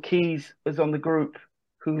on keys is on the group,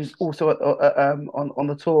 who's also on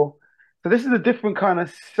the tour. So this is a different kind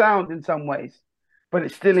of sound in some ways, but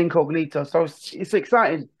it's still Incognito. So it's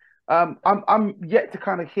exciting. I'm yet to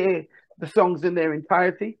kind of hear the songs in their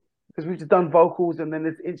entirety, because we've just done vocals, and then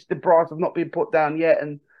the brass have not been put down yet,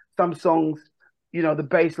 and some songs, the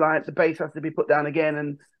bass has to be put down again,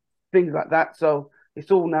 and things like that. So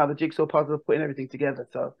it's all now the jigsaw puzzle of putting everything together.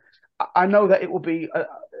 So I know that it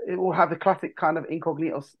will have the classic kind of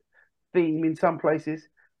Incognito theme in some places.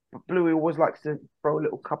 But Bluey always likes to throw a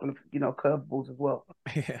little couple of curveballs as well.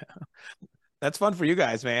 Yeah, that's fun for you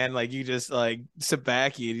guys, man. Like, you just like sit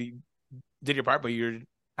back, you did your part, but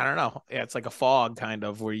I don't know. Yeah, it's like a fog kind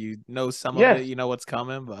of, where some of it, what's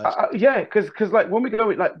coming. But yeah, because like when we go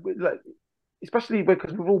like especially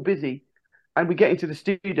because we're all busy and we get into the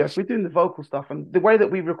studio, if we're doing the vocal stuff, and the way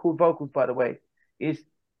that we record vocals, by the way, is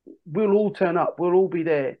we'll all turn up, we'll all be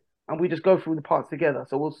there, and we just go through the parts together.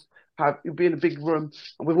 So we'll be in a big room,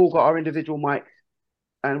 and we've all got our individual mics,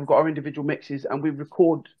 and we've got our individual mixes, and we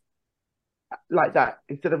record like that.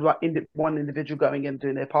 Instead of like one individual going in and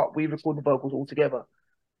doing their part, we record the vocals all together.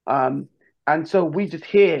 And so we just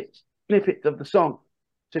hear snippets of the song.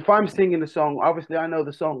 So if I'm singing the song, obviously I know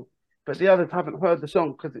the song, but the others haven't heard the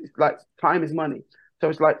song, because it's like time is money. So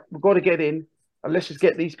it's like, we've got to get in, and let's just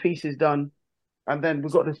get these pieces done, and then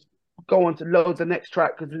we've got to go on to load the next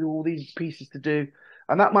track, because there's all these pieces to do.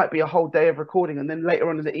 And that might be a whole day of recording, and then later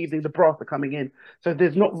on in the evening, the brass are coming in. So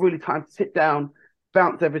there's not really time to sit down,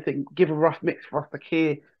 bounce everything, give a rough mix for us to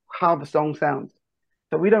hear how the song sounds.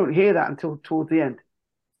 So we don't hear that until towards the end,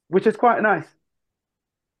 which is quite nice.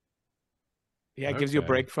 Yeah, it gives you a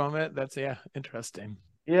break from it. That's interesting.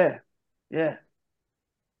 Yeah.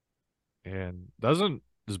 And does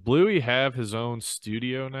Bluey have his own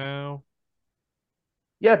studio now?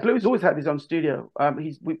 Yeah, Bluey's always had his own studio.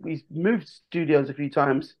 He's moved studios a few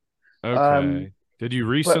times. Okay. Did you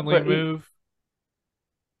recently move?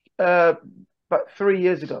 About 3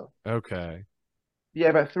 years ago. Okay. Yeah,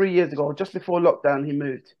 about 3 years ago, just before lockdown, he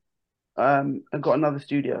moved and got another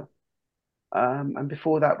studio. And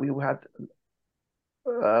before that, we were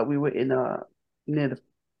in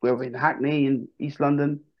we were in Hackney in East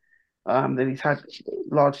London. Then he's had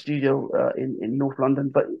a large studio in North London,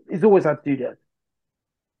 but he's always had studios.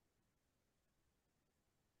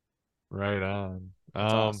 Right on.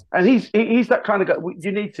 Awesome. And he's that kind of guy.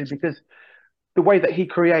 You need to, because the way that he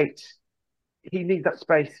creates, he needs that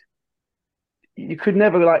space. You could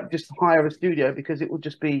never like just hire a studio, because it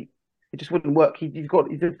just wouldn't work. He's just got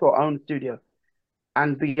to own a studio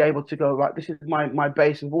and be able to go, right, this is my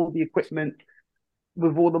base with all the equipment,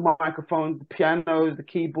 with all the microphones, the pianos, the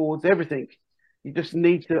keyboards, everything. You just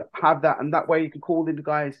need to have that, and that way you can call in the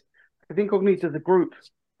guys. I think Incognito as a group,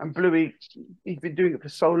 and Bluey, he's been doing it for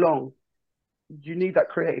so long. You need that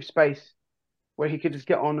creative space where he could just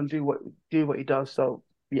get on and do what he does. So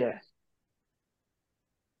yeah.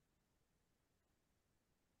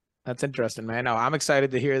 That's interesting, man. No, I'm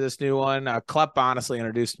excited to hear this new one. Klepp honestly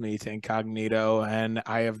introduced me to Incognito, and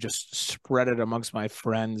I have just spread it amongst my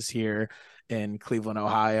friends here in Cleveland,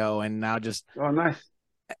 Ohio. And now just nice.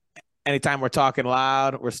 Anytime we're talking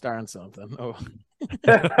loud, we're starting something. Oh.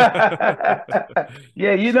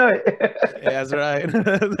 Yeah, you know it. Yeah, that's right.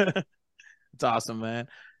 It's awesome, man.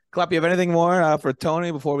 Klepp, you have anything more for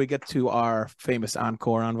Tony before we get to our famous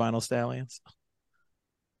encore on Vinyl Stallions?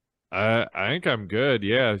 I think I'm good.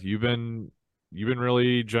 Yeah, you've been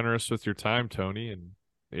really generous with your time, Tony, and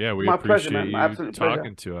yeah, we appreciate you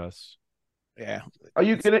talking to us. Yeah. Are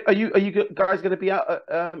you guys gonna be out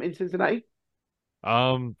in Cincinnati?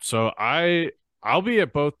 So I'll be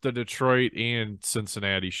at both the Detroit and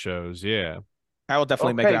Cincinnati shows. Yeah, I will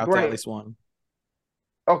definitely make it out to at least one.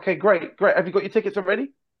 Okay, great. Have you got your tickets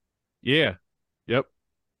already? Yeah. Yep.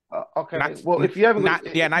 Okay. Well, if you haven't, not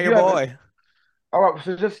your boy. All right,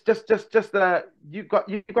 so just you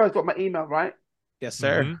guys got my email, right? Yes,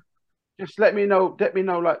 sir. Mm-hmm. Just let me know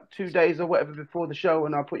like 2 days or whatever before the show,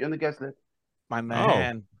 and I'll put you on the guest list. My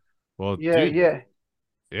man. Oh. Well, yeah, dude,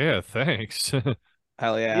 yeah, thanks.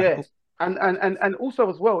 Hell yeah. Yeah. And also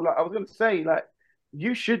as well, like I was gonna say, like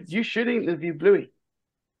you should interview Bluey.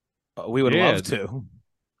 We would love to.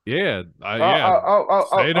 Yeah,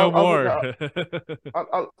 say no more.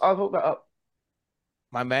 I'll hook that up.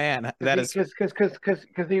 My man, that is because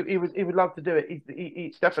he would love to do it.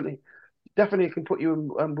 He definitely can put you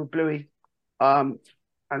in with Bluey, and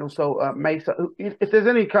also Mesa. If there's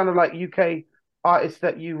any kind of like UK artists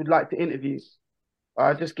that you would like to interview,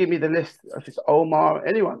 just give me the list. If it's Omar,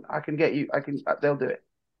 anyone, I can get you. They'll do it.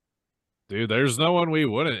 Dude, there's no one we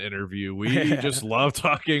wouldn't interview. We just love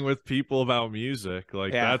talking with people about music.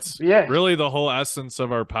 Like that's really the whole essence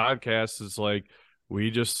of our podcast. Is like, we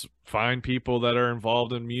just find people that are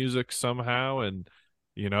involved in music somehow. And,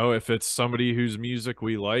 you know, if it's somebody whose music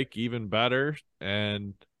we like, even better.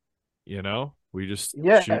 And, you know, we just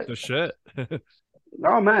shoot the shit.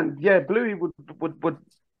 Oh, man. Yeah, Bluey would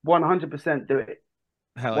 100% do it.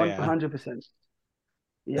 Hell yeah. 100%.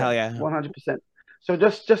 Yeah, hell yeah. 100%. So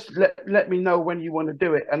just let me know when you want to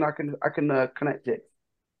do it, and I can connect it.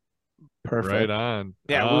 Perfect. Right on.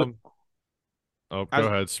 Yeah. Go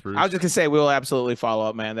ahead, Spruce. I was just gonna say we'll absolutely follow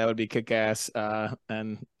up, man. That would be kick ass.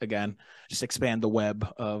 And again, just expand the web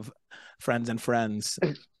of friends and friends.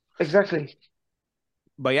 Exactly.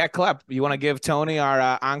 But yeah, Klepp, you want to give Tony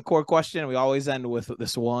our encore question? We always end with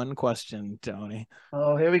this one question, Tony.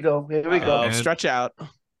 Oh, here we go. Stretch out.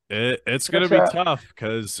 It's going to be tough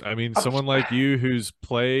because, I mean, someone like you who's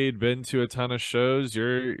been to a ton of shows,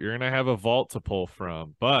 you're going to have a vault to pull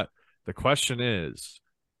from. But the question is,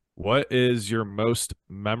 what is your most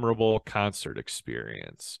memorable concert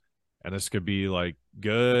experience? And this could be like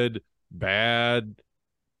good, bad,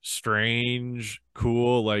 strange,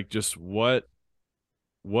 cool, like just what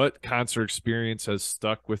concert experience has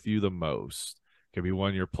stuck with you the most? Could be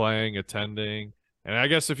one you're playing, attending. And I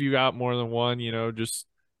guess if you got more than one, you know, just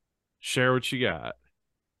share what you got.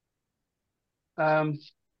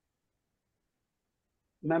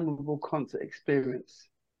 Memorable concert experience.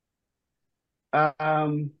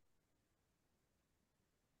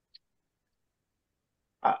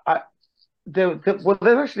 There's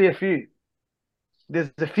actually a few. There's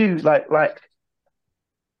a few like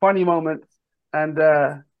funny moments,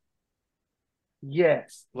 and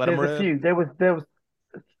yes, there's a few. There was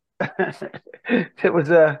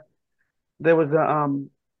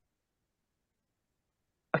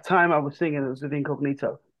a time I was singing. It was with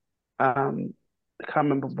Incognito. I can't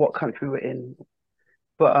remember what country we were in,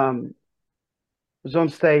 but was on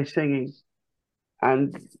stage singing,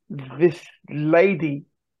 and this lady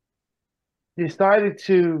decided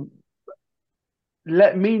to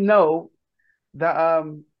let me know that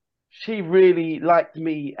she really liked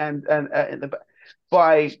me, and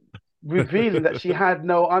by revealing that she had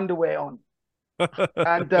no underwear on,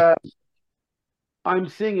 and I'm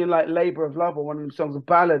singing like "Labor of Love" or one of them songs, a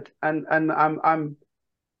ballad, and I'm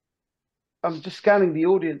just scanning the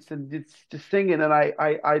audience and just singing, and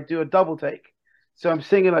I do a double take, so I'm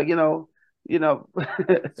singing like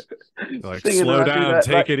Like, singing, and slow I do down, that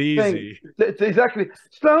take like it thing. easy. It's exactly,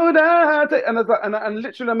 slow down, and I was like, and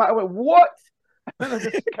literally I went, what? And I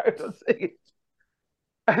just carried on singing.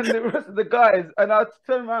 And the rest of the guys, and I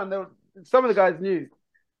turned around, some of the guys knew,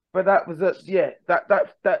 but that was it. Yeah,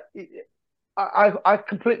 I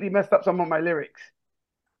completely messed up some of my lyrics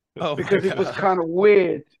Oh my because it was God. kind of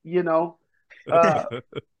weird, you know.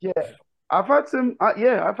 Yeah, I've had some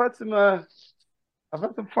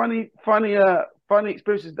funny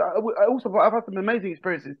experiences. I've had some amazing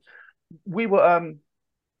experiences. We were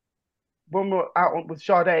when we were out with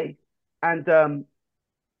Sade, and the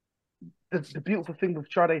beautiful thing with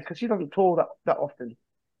Sade is because she doesn't tour that often.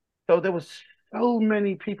 So there was so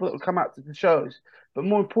many people that would come out to the shows, but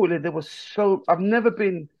more importantly, there was I've never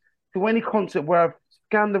been to any concert where I've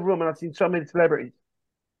scanned the room and I've seen so many celebrities.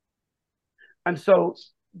 And so,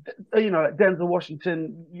 like Denzel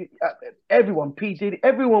Washington, everyone, P. Diddy,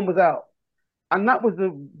 everyone was out. And that was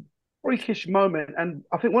a freakish moment. And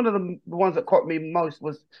I think one of the ones that caught me most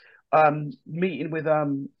was meeting with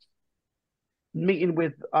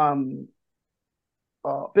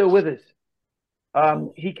Bill Withers.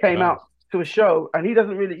 He came Wow. out to a show, and he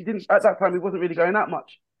didn't at that time. He wasn't really going out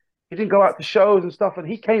much. He didn't go out to shows and stuff, and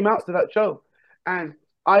he came out to that show. And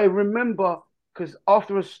I remember because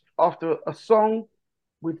after a song,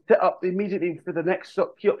 we'd set up immediately for the next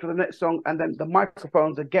queue up for the next song, and then the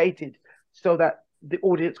microphones are gated so that the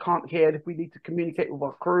audience can't hear. And if we need to communicate with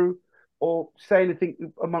our crew or say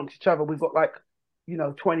anything amongst each other, we've got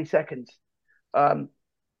 20 seconds. And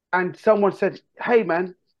someone said, "Hey,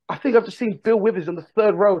 man, I think I've just seen Bill Withers on the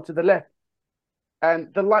third row to the left."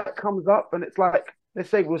 And the light comes up, and it's like, let's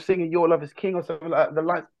say we're singing "Your Love Is King" or something like that. The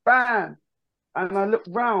lights, bam, and I looked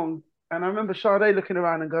round, and I remember Sade looking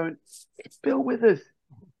around and going, "It's Bill Withers."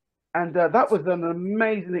 And that was an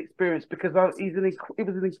amazing experience because he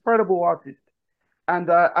was an incredible artist, and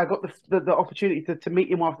I got the opportunity to meet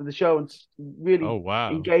him after the show and Oh, really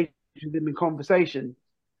wow. engage with him in conversation.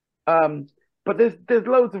 But there's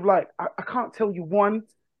loads of I can't tell you one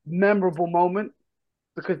memorable moment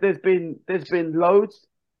because there's been loads.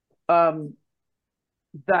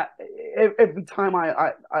 That every time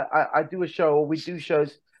I do a show or we do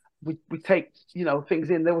shows, we take things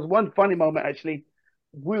in. There was one funny moment actually.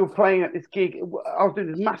 We were playing at this gig. I was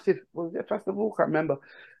doing this massive, was it a festival? I can't remember,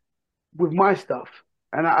 with my stuff,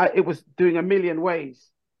 and it was doing A Million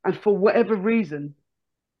Ways. And for whatever reason,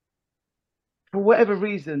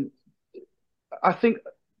 I think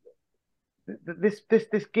this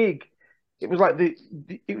gig, it was like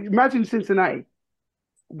imagine Cincinnati,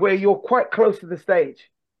 where you're quite close to the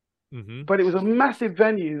stage, Mm-hmm. but it was a massive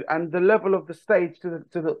venue, and the level of the stage to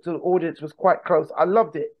the audience was quite close. I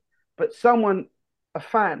loved it, but a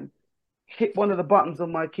fan, hit one of the buttons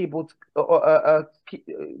on my keyboard,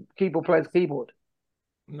 keyboard player's keyboard.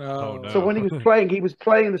 Oh, No. So no. when he was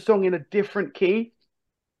playing the song in a different key,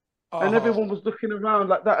 and everyone Oh. was looking around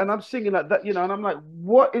like that, and I'm singing like that, and I'm like,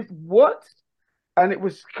 what? And it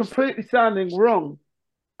was completely sounding wrong,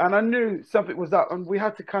 and I knew something was up, and we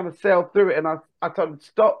had to kind of sail through it. And I told him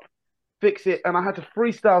stop, fix it, and I had to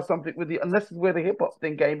freestyle something with and this is where the hip hop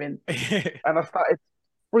thing came in, and I started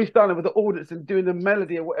freestyling with the audience and doing the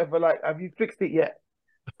melody or whatever. Like, have you fixed it yet?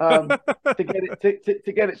 To get it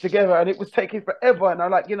to get it together, and it was taking forever. And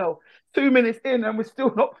I'm 2 minutes in, and we're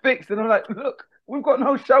still not fixed. And I'm like, look, we've got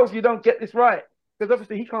no show if you don't get this right, because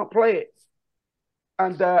obviously he can't play it.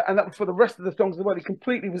 And that was for the rest of the songs as well. He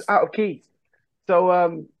completely was out of key. So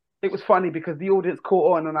it was funny because the audience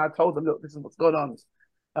caught on, and I told them, look, this is what's going on,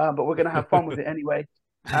 but we're gonna have fun with it anyway.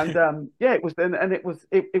 And yeah, it was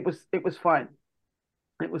it was fine.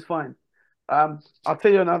 It was fine. I'll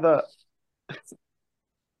tell you another.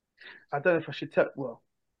 I don't know if I should tell. Well,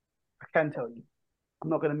 I can tell you. I'm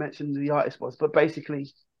not going to mention who the artist was, but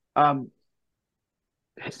basically, there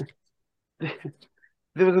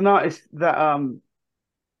was an artist that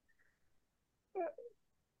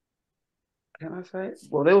can I say it?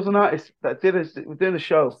 Well, there was an artist that was doing a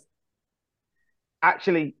show.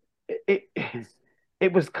 Actually,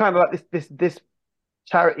 it was kind of like this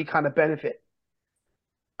charity kind of benefit,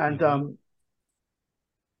 and Mhm.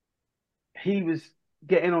 He was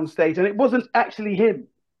getting on stage, and it wasn't actually him.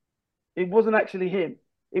 It wasn't actually him.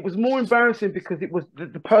 It was more embarrassing because it was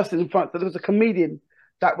the person in front. So there was a comedian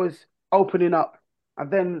that was opening up,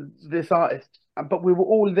 and then this artist. But we were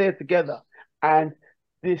all there together, and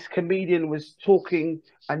this comedian was talking,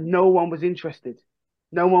 and no one was interested.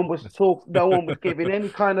 No one was No one was giving any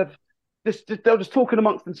kind of. They were just talking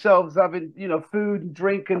amongst themselves, having food and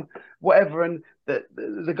drink and whatever. And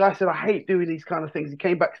the guy said, "I hate doing these kind of things." He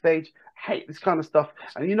came backstage, "Hate this kind of stuff."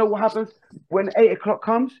 And you know what happens when 8 o'clock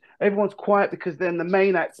comes? Everyone's quiet because then the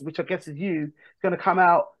main act, which I guess is you, is going to come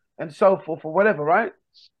out and so forth or whatever, right?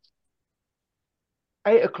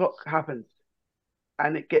 8 o'clock happens,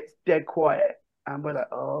 and it gets dead quiet, and we're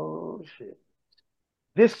like, "Oh shit!"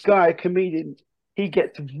 This guy, comedian, he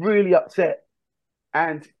gets really upset,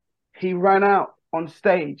 and he ran out on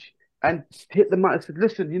stage and hit the mic and said,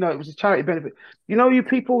 "Listen, it was a charity benefit. You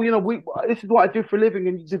people, this is what I do for a living,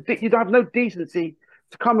 and you have no decency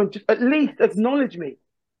to come and just at least acknowledge me,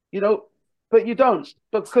 but you don't.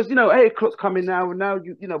 But because 8 o'clock's coming now, and now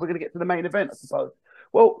we're gonna get to the main event, I suppose.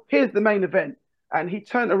 Well, here's the main event." And he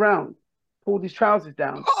turned around, pulled his trousers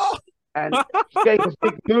down, and gave a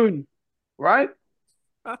big moon, right?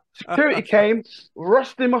 Security came,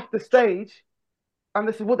 rushed him off the stage, and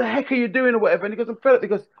they said, "What the heck are you doing?" or whatever. And he goes, "I'm fed up." He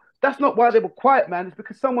goes, "That's not why they were quiet, man. It's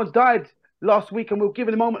because someone died last week and we were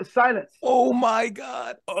given a moment of silence." Oh my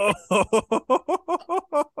God.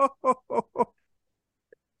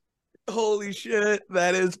 Holy shit.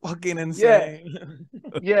 That is fucking insane.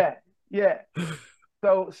 Yeah.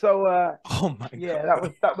 So oh my God. Yeah,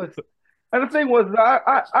 that was and the thing was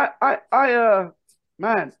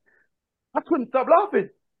man, I couldn't stop laughing.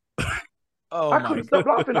 Oh, I couldn't stop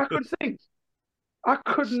laughing. I couldn't sing. I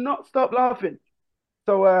could not stop laughing.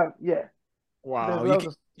 So yeah. Wow.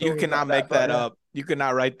 You cannot make that up. You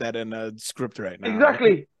cannot write that in a script right now.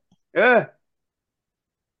 Exactly. Yeah.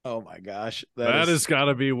 Oh my gosh. That has got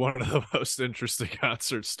to be one of the most interesting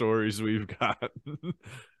concert stories we've got.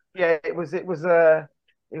 Yeah, it was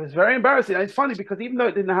very embarrassing. And it's funny because even though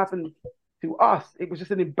it didn't happen to us, it was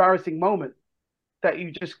just an embarrassing moment that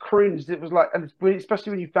you just cringed. It was like, and especially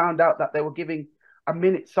when you found out that they were giving a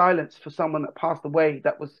minute silence for someone that passed away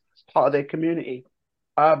that was part of their community.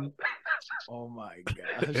 Oh my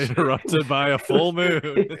gosh. Interrupted by a full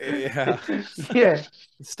moon. Yeah. Yeah.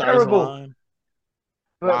 Stars align.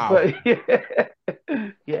 Wow. But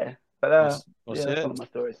yeah. But that's one of my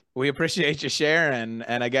stories. We appreciate you sharing.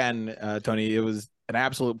 And again, Tony, it was an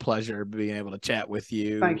absolute pleasure being able to chat with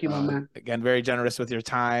you. Thank you, my man. Again, very generous with your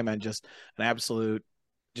time and just an absolute,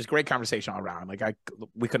 just great conversation all around.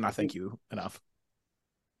 We could not thank you enough.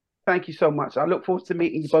 Thank you so much. I look forward to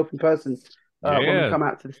meeting you both in person when we come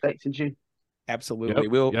out to the States in June. Absolutely.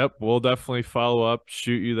 We'll definitely follow up,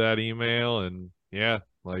 shoot you that email. And yeah,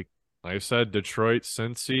 like I said, Detroit,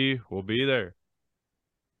 Cincy, we'll be there.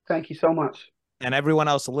 Thank you so much. And everyone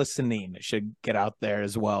else listening should get out there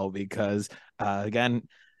as well because, again,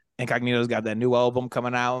 Incognito's got that new album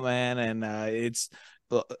coming out, man. And it's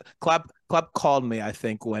Club called me, I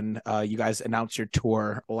think, when you guys announced your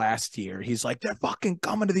tour last year. He's like, "They're fucking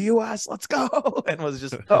coming to the U.S. Let's go!" and was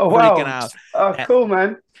just freaking out. Oh, cool,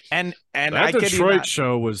 man. And that Detroit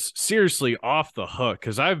show was seriously off the hook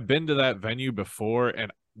because I've been to that venue before,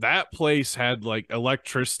 and that place had like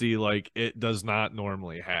electricity like it does not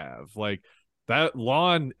normally have. Like that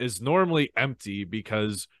lawn is normally empty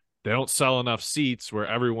because they don't sell enough seats where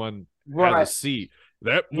everyone has a seat.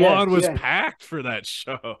 That lawn was packed for that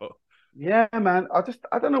show. Yeah, man.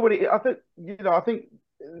 I don't know what it is. I think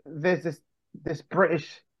there's this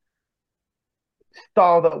British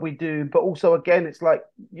style that we do, but also again, it's like,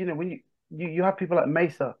 when you have people like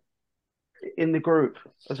Mesa in the group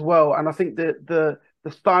as well. And I think the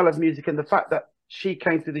style of music and the fact that she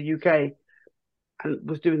came to the UK and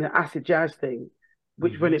was doing the acid jazz thing,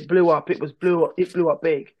 which when it blew up, it blew up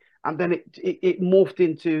big. And then it morphed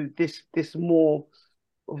into this more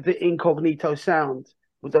of the Incognito sound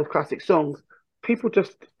with those classic songs. People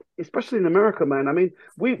just, especially in America, man. I mean,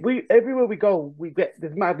 we everywhere we go,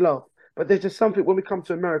 there's mad love. But there's just something when we come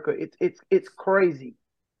to America, it's crazy.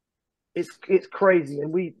 It's crazy,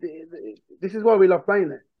 and this is why we love playing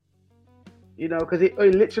there. Because it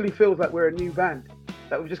literally feels like we're a new band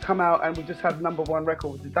that we've just come out and we just had #1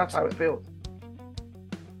 records. That's how it feels.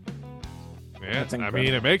 Yeah, I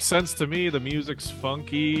mean, it makes sense to me. The music's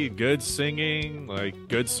funky, good singing, like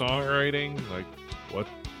good songwriting. Like,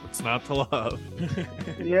 what's not to love?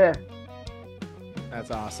 Yeah,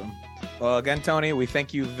 that's awesome. Well, again, Tony, we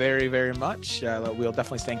thank you very, very much. We'll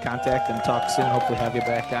definitely stay in contact and talk soon. Hopefully, have you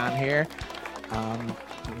back on here.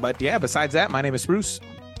 But yeah, besides that, my name is Bruce.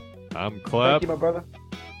 I'm Cleb. Thank you, my brother.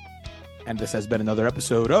 And this has been another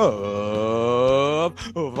episode of of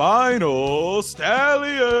Vinyl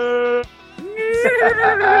Stallion.